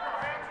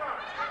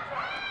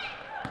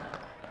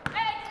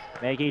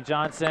 Maggie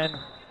Johnson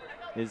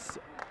is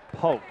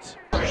poked.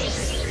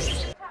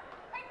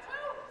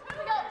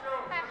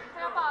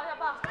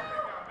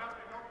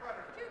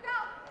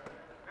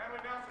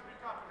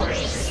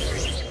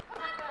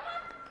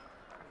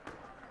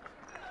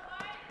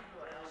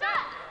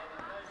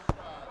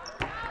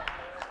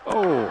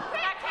 Oh,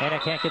 Hannah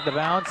can't get the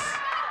bounce.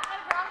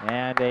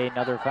 And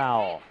another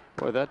foul.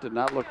 boy, that did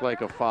not look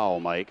like a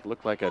foul, Mike. It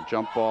looked like a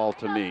jump ball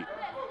to me.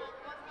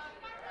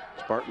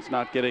 Spartans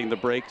not getting the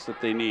breaks that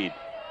they need.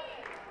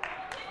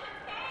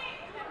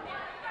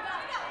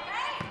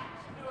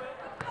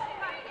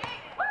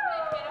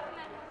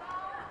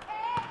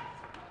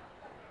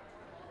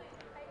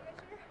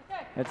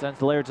 That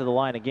sends Laird to the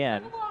line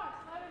again.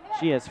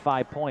 She has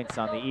 5 points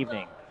on the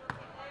evening.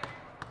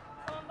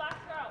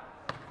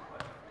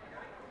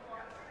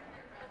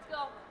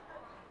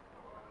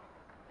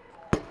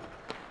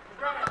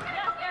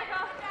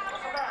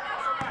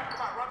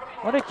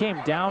 What it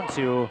came down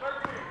to,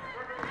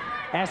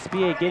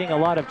 SPA getting a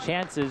lot of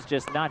chances,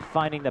 just not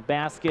finding the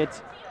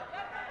basket.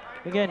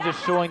 Again,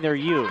 just showing their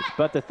youth.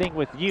 But the thing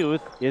with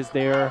youth is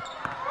they're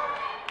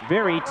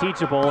very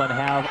teachable and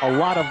have a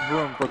lot of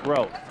room for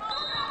growth.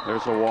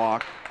 There's a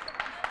walk.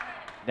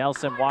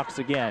 Nelson walks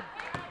again.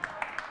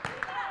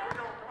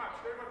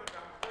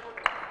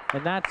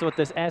 And that's what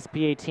this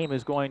SPA team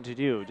is going to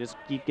do. Just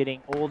keep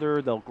getting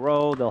older, they'll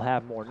grow, they'll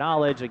have more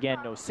knowledge. Again,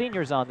 no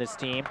seniors on this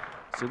team,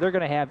 so they're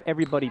gonna have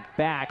everybody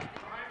back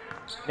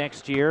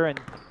next year, and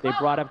they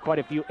brought up quite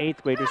a few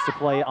 8th graders to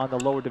play on the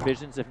lower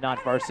divisions, if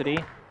not varsity.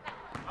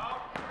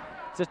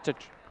 It's just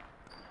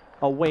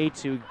a way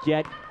to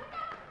get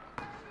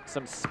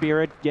some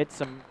spirit, get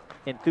some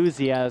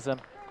enthusiasm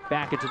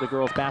back into the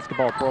girls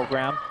basketball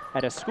program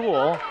at a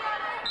school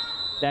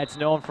that's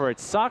known for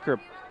its soccer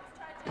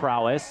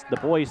prowess. The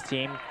boys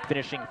team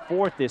finishing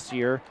 4th this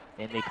year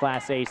in the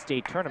Class A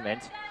state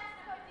tournament.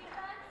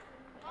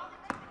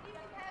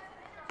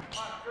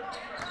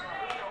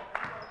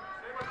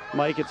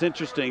 Mike, it's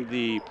interesting,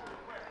 the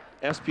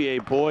SPA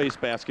boys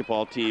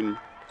basketball team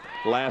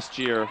last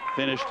year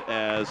finished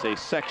as a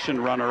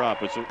section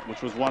runner-up,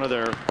 which was one of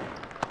their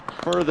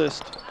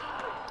furthest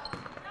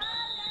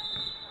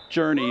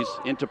journeys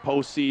into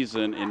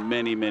postseason in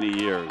many, many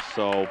years.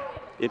 So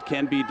it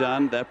can be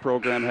done. That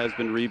program has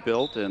been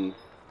rebuilt, and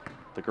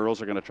the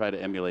girls are going to try to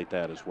emulate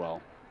that as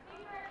well.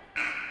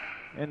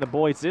 And the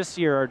boys this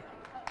year are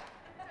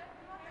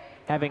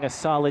having a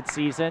solid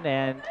season,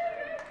 and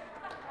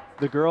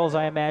the girls,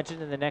 I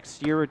imagine, in the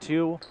next year or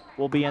two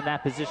will be in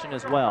that position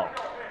as well.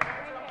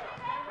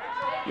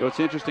 You know, it's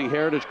interesting,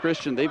 Heritage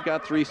Christian, they've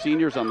got 3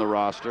 seniors on the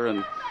roster,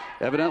 and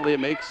evidently it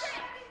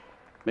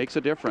makes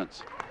a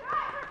difference.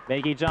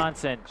 Maggie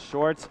Johnson,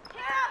 short.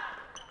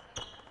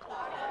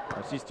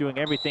 Well, she's doing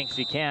everything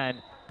she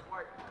can.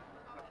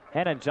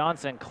 Hannah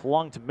Johnson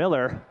clung to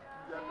Miller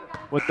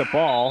with the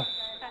ball,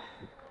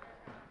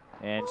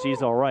 and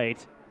she's all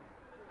right.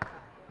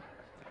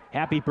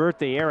 Happy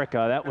birthday,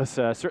 Erica. That was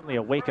certainly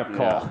a wake-up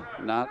call.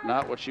 Yeah,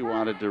 not what she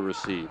wanted to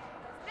receive.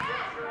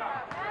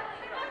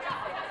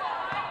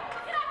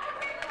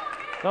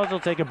 Those will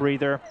take a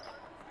breather.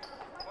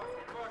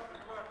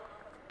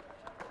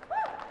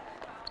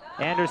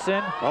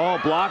 Anderson. Oh,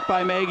 blocked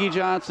by Maggie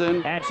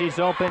Johnson. And she's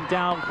open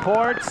down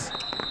court.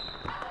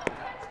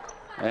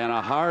 And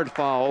a hard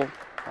foul.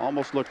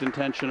 Almost looked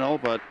intentional,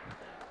 but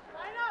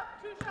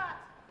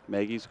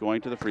Maggie's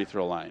going to the free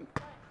throw line.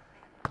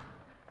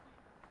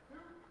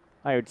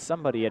 I heard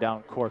somebody at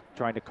down court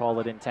trying to call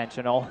it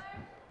intentional,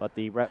 but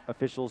the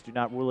officials do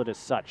not rule it as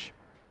such.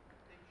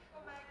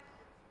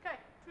 Okay,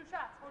 2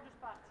 shots, hold your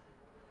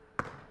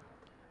spots.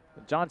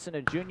 Johnson,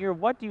 a junior,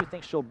 what do you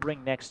think she'll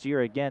bring next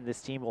year? Again,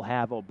 this team will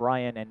have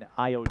O'Brien and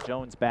Io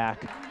Jones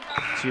back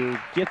to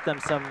get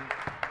them some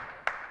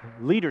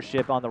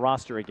leadership on the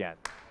roster again.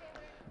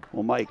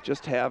 Well, Mike,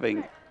 just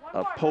having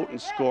a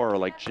potent scorer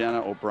like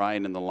Jenna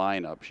O'Brien in the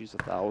lineup, she's a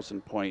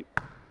 1,000-point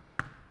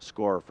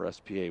scorer for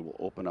SPA, will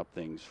open up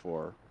things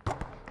for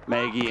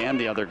Maggie and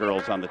the other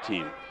girls on the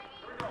team.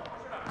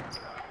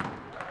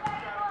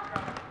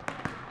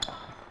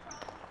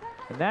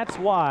 And that's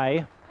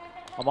why,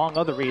 among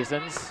other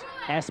reasons,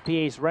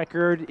 SPA's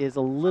record is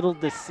a little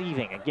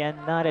deceiving. Again,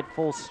 not at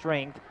full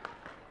strength.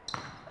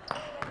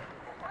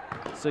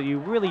 So you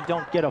really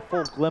don't get a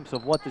full glimpse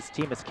of what this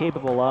team is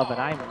capable of,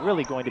 and I'm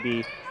really going to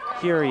be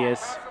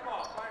curious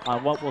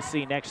on what we'll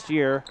see next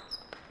year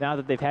now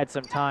that they've had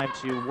some time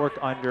to work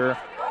under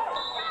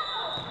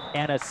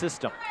Anna's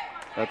system.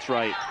 That's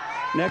right.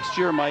 Next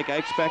year, Mike, I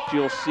expect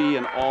you'll see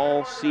an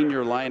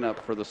all-senior lineup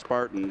for the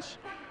Spartans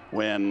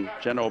when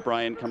Jenna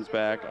O'Brien comes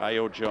back,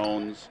 Io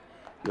Jones,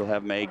 you'll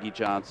have Maggie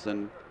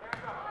Johnson,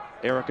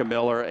 Erica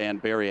Miller,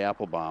 and Barry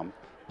Applebaum.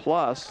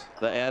 Plus,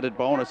 the added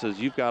bonus is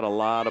you've got a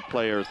lot of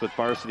players with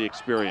varsity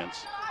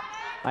experience.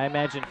 I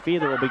imagine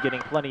Fiedler will be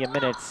getting plenty of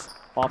minutes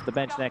off the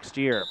bench next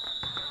year.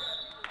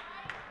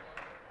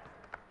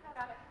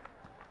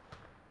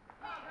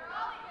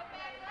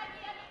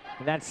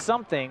 And that's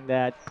something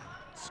that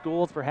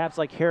schools, perhaps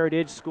like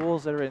Heritage,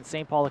 schools that are in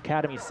St. Paul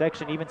Academy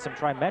section, even some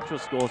Tri-Metro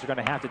schools are going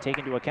to have to take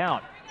into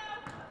account.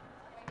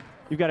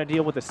 You've got to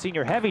deal with a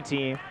senior heavy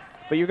team,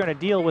 but you're going to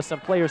deal with some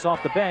players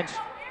off the bench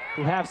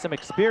who have some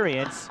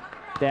experience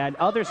that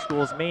other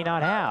schools may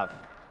not have.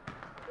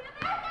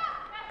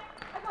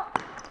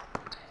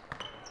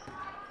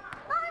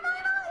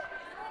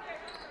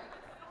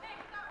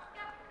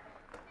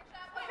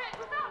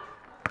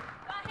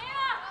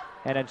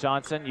 Hannah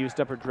Johnson used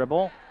up her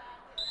dribble.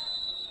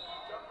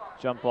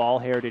 Jump ball,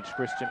 Heritage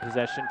Christian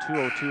possession,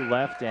 2:02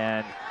 left,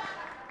 and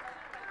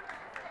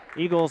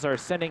Eagles are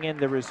sending in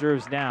the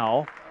reserves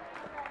now.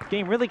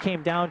 Game really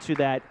came down to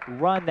that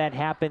run that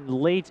happened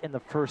late in the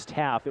first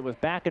half. It was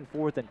back and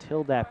forth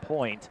until that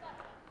point.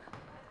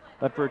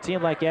 But for a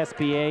team like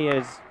SPA,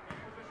 as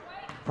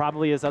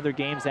probably as other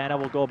games, Anna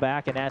will go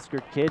back and ask her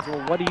kids, well,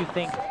 what do you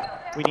think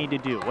we need to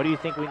do? What do you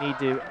think we need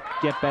to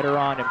get better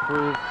on,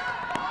 improve?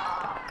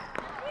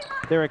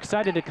 They're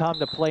excited to come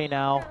to play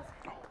now.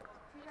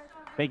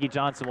 Maggie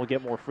Johnson will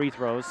get more free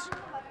throws.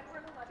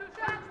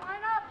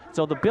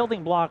 So the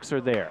building blocks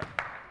are there.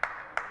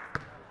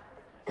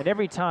 And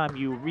every time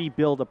you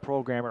rebuild a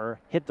program or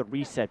hit the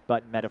reset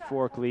button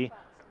metaphorically,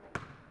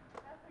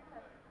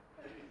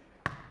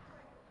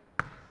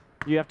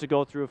 you have to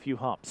go through a few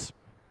humps.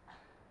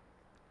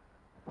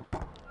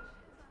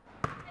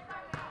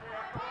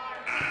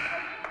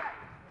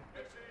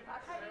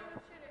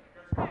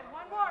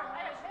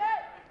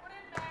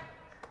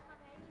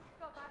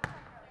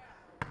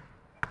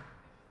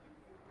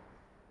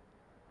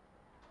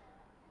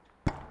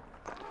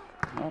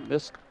 Well,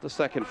 missed the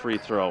second free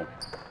throw.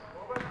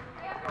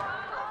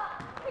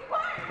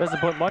 Doesn't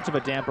put much of a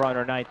damper on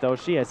her night, though.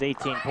 She has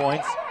 18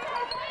 points.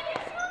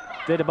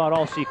 Did about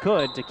all she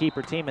could to keep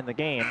her team in the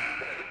game.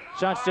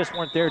 Shots just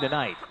weren't there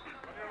tonight.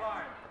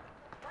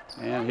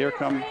 And here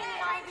come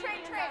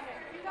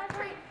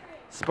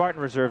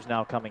Spartan reserves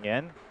now coming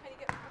in.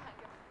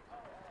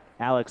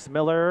 Alex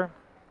Miller,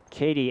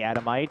 Katie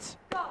Adamite,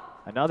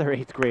 another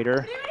 8th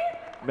grader.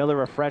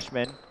 Miller, a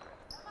freshman.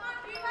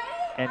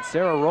 And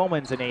Sarah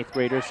Roman's an 8th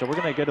grader, so we're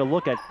going to get a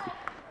look at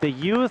the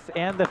youth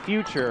and the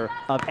future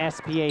of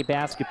SPA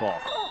basketball.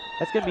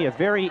 That's going to be a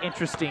very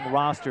interesting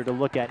roster to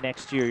look at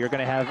next year. You're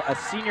going to have a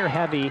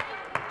senior-heavy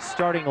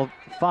starting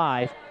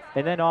 5,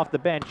 and then off the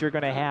bench, you're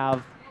going to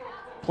have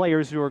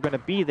players who are going to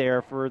be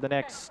there for the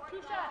next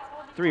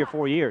 3 or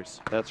 4 years.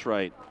 That's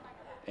right.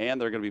 And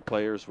they're going to be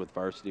players with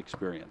varsity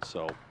experience,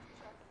 so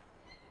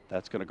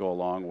that's going to go a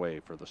long way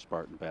for the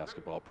Spartan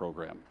basketball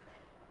program.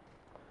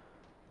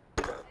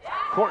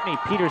 Courtney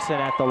Peterson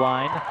at the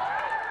line.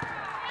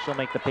 She'll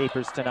make the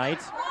papers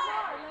tonight.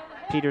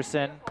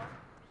 Peterson,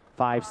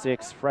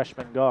 5'6",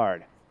 freshman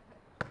guard.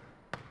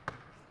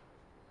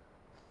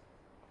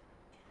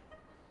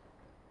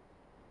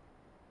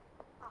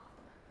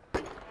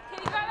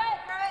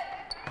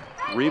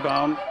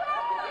 Rebound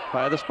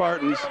by the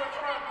Spartans.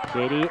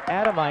 Katie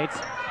Adamite.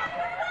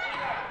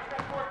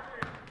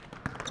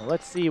 Well,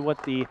 let's see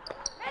what the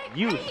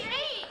youth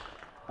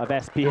of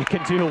SPA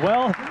can do.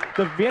 Well,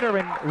 the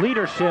veteran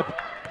leadership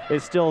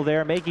is still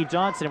there. Maggie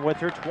Johnson with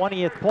her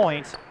 20th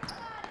point.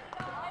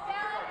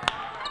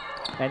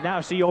 And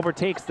now she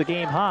overtakes the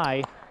game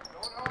high.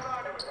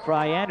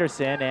 Fry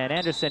Anderson, and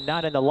Anderson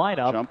not in the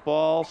lineup. Jump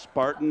ball,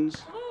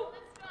 Spartans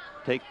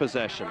take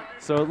possession.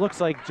 So it looks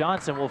like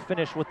Johnson will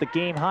finish with the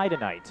game high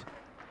tonight.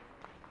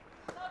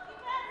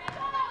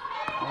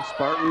 The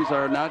Spartans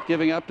are not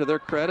giving up to their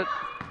credit.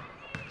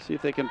 See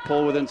if they can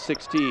pull within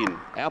 16.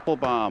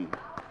 Applebaum.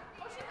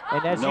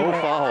 And as no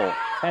foul.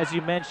 As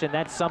you mentioned,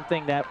 that's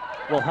something that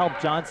will help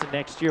Johnson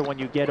next year when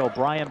you get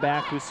O'Brien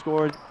back, who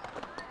scored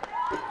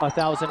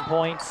 1,000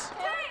 points.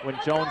 When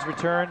Jones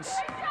returns,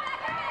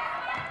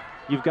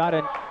 you've got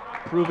a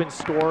proven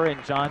scorer in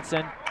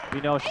Johnson.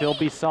 You know she'll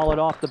be solid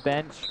off the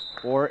bench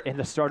or in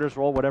the starter's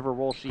role, whatever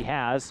role she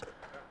has.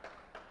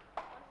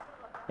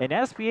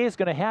 And SPA is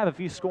going to have a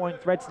few scoring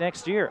threats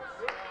next year.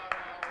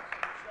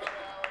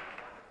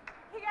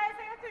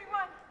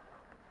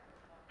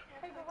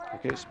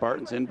 Okay,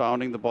 Spartans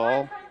inbounding the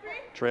ball,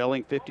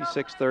 trailing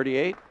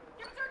 56-38.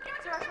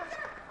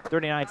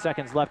 39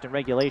 seconds left in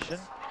regulation.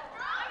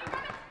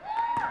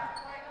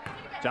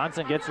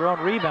 Johnson gets her own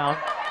rebound.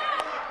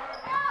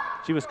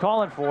 She was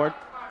calling for it.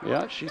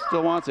 Yeah, she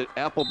still wants it.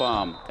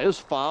 Applebaum is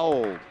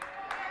fouled.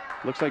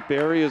 Looks like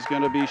Barry is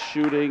going to be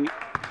shooting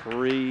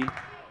 3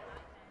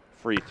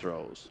 free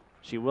throws.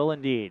 She will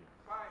indeed.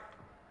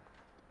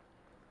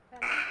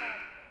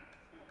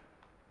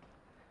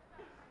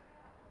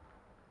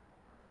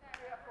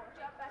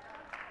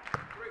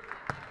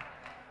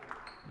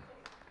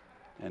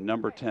 And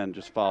number 10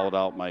 just fouled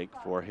out, Mike,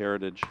 for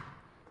Heritage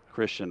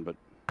Christian, but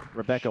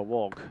Rebecca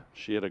Wolk.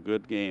 She had a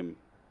good game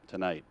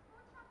tonight.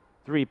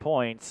 3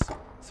 points.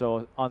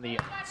 So on the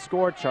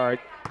score chart,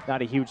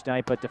 not a huge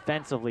night, but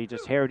defensively,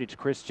 just Heritage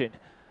Christian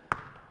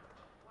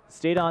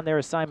stayed on their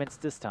assignments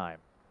this time.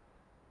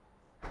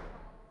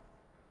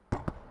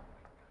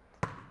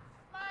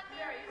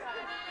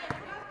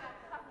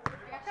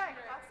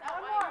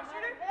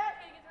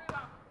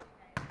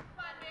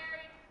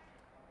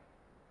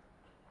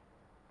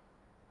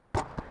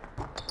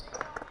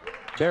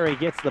 Berry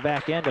gets the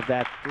back end of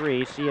that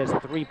three. She has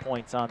 3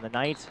 points on the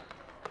night.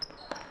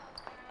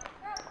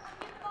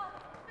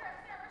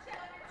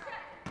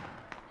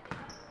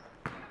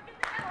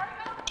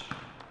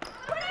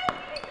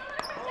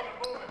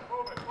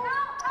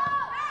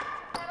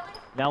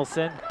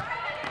 Nelson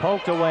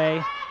poked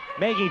away.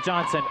 Maggie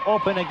Johnson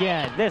open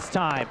again. This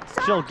time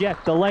she'll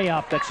get the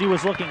layup that she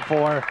was looking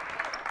for.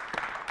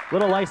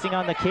 Little icing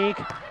on the cake.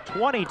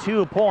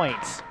 22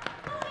 points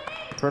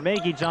for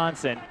Maggie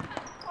Johnson.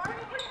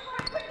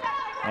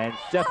 And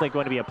definitely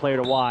going to be a player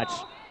to watch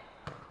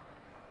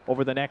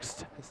over the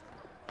next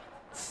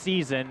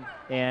season,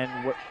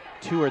 and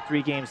 2 or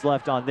 3 games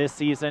left on this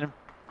season.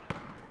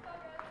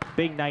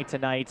 Big night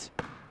tonight.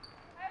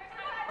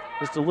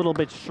 Just a little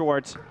bit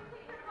short,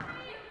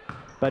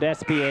 but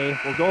SPA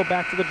will go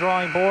back to the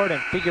drawing board and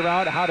figure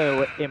out how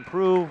to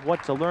improve,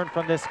 what to learn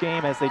from this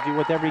game, as they do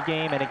with every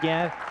game. And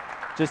again,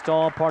 just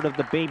all part of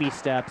the baby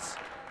steps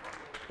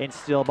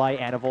instilled by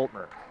Anna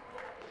Voltmer.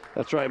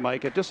 That's right,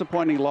 Mike. A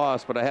disappointing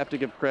loss, but I have to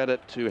give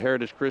credit to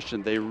Heritage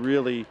Christian. They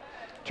really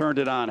turned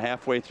it on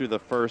halfway through the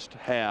first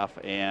half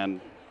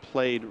and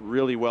played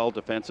really well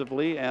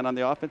defensively. And on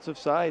the offensive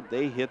side,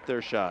 they hit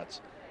their shots.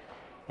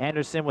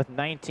 Anderson with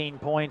 19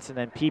 points, and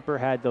then Pieper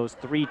had those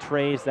 3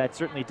 trays. That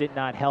certainly did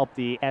not help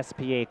the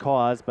SPA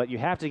cause, but you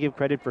have to give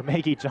credit for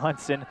Maggie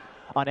Johnson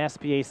on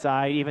SPA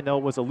side. Even though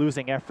it was a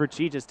losing effort,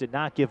 she just did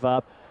not give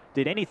up,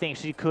 did anything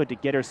she could to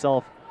get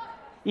herself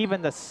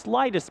even the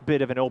slightest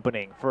bit of an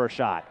opening for a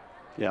shot.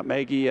 Yeah,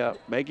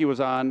 Maggie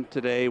was on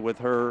today with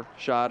her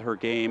shot, her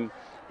game,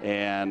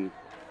 and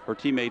her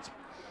teammates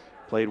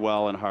played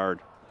well and hard.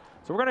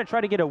 So we're going to try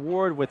to get a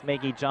word with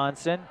Maggie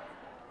Johnson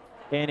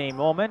in a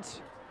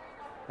moment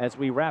as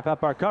we wrap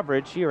up our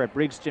coverage here at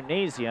Briggs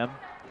Gymnasium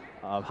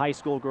of high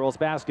school girls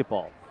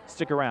basketball.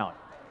 Stick around.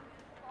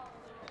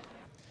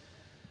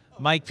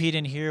 Mike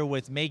Peden here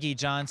with Maggie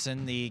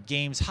Johnson, the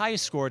game's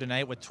highest scorer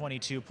tonight with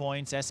 22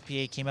 points.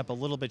 SPA came up a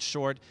little bit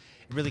short.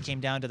 It really came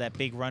down to that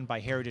big run by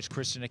Heritage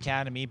Christian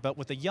Academy. But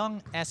with a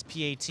young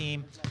SPA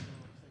team,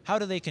 how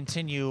do they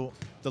continue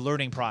the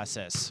learning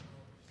process?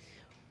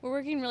 We're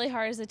working really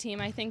hard as a team.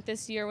 I think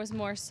this year was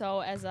more so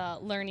as a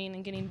learning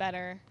and getting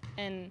better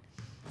and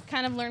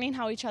kind of learning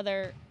how each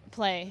other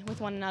play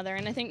with one another.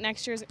 And I think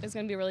next year is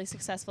going to be a really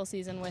successful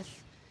season with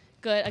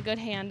a good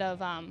hand of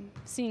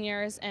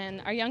seniors, and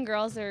our young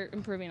girls are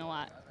improving a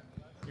lot.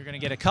 You're going to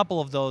get a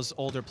couple of those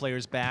older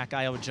players back,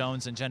 Iowa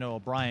Jones and Jenna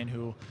O'Brien,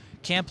 who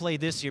can't play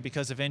this year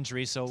because of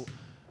injury. So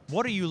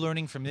what are you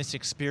learning from this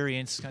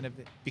experience, kind of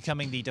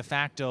becoming the de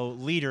facto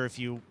leader, if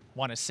you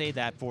want to say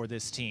that, for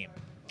this team?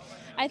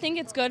 I think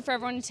it's good for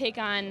everyone to take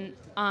on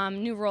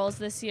new roles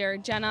this year.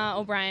 Jenna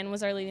O'Brien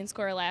was our leading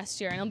scorer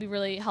last year, and it'll be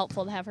really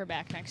helpful to have her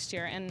back next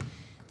year. And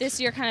this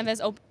year kind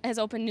of has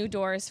opened new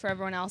doors for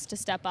everyone else to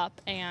step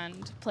up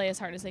and play as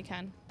hard as they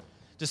can.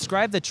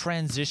 Describe the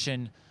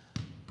transition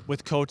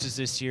with coaches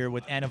this year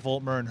with Anna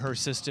Voltmer and her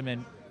system,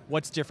 and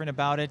what's different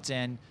about it,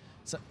 and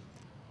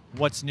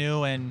what's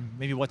new, and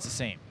maybe what's the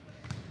same.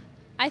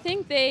 I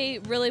think they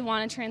really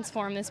want to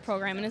transform this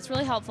program, and it's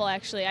really helpful,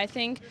 actually. I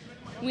think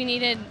we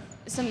needed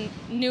some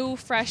new,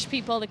 fresh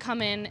people to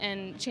come in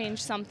and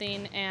change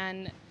something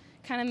and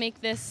kind of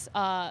make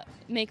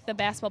the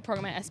basketball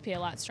program at SP a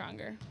lot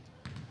stronger.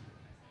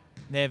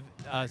 They have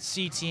a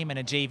C team and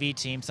a JV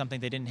team,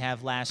 something they didn't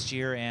have last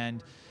year,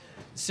 and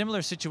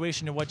similar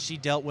situation to what she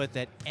dealt with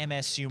at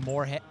MSU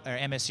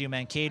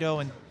Mankato.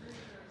 And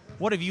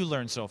what have you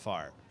learned so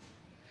far?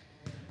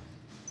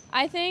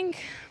 I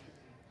think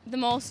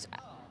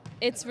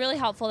it's really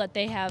helpful that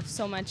they have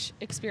so much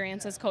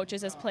experience as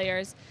coaches, as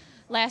players.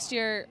 Last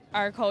year,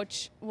 our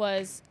coach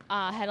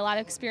had a lot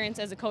of experience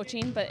as a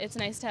coaching, but it's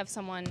nice to have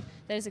someone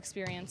that has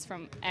experience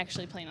from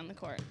actually playing on the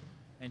court.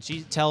 And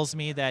she tells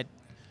me that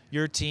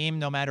your team,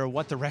 no matter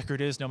what the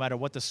record is, no matter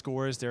what the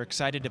score is, they're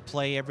excited to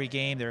play every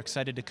game. They're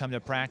excited to come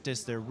to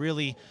practice. They're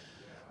really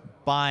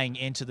buying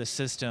into the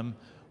system.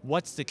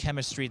 What's the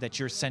chemistry that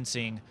you're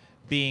sensing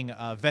being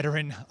a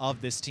veteran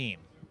of this team?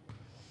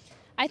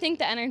 I think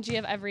the energy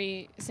of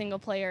every single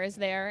player is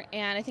there,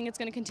 and I think it's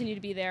going to continue to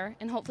be there,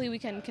 and hopefully we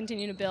can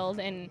continue to build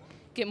and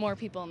get more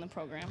people in the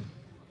program.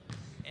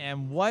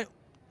 And what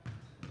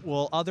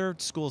will other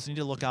schools need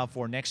to look out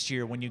for next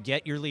year when you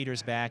get your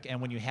leaders back and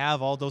when you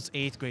have all those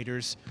 8th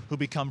graders who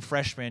become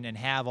freshmen and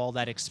have all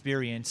that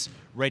experience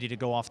ready to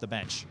go off the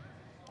bench?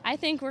 I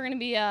think we're going to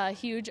be a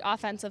huge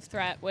offensive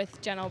threat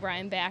with Jenna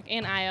O'Brien back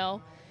and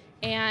Io.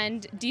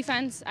 And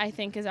defense, I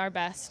think, is our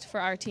best for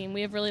our team. We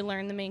have really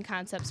learned the main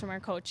concepts from our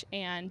coach,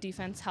 and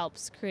defense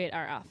helps create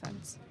our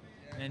offense.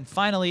 And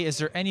finally, is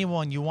there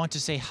anyone you want to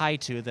say hi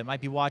to that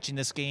might be watching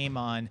this game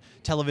on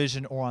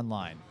television or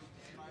online?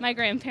 My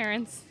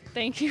grandparents.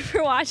 Thank you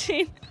for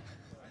watching.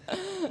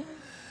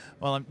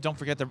 Well, don't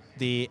forget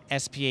the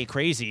SPA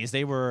Crazies.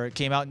 They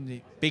came out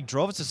in big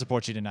droves to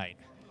support you tonight.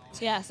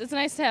 Yes, it's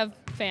nice to have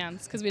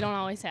fans because we don't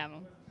always have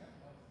them.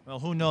 Well,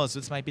 who knows?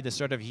 This might be the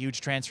start of a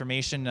huge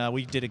transformation.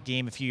 We did a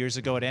game a few years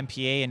ago at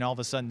MPA, and all of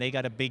a sudden they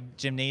got a big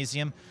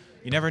gymnasium.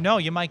 You never know.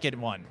 You might get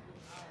one.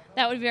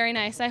 That would be very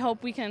nice. I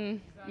hope we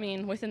can I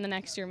mean, within the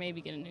next year,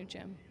 maybe get a new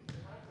gym.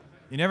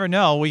 You never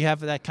know. We have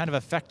that kind of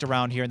effect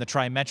around here in the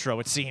Tri-Metro,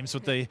 it seems,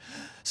 with the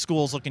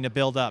schools looking to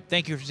build up.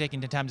 Thank you for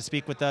taking the time to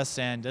speak with us,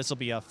 and this will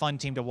be a fun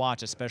team to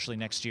watch, especially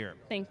next year.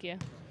 Thank you.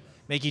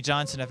 Maggie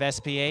Johnson of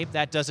SPA.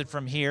 That does it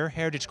from here.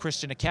 Heritage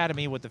Christian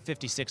Academy with the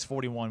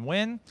 56-41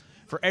 win.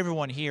 For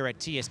everyone here at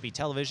TSB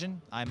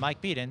Television, I'm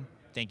Mike Beaton.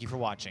 Thank you for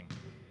watching.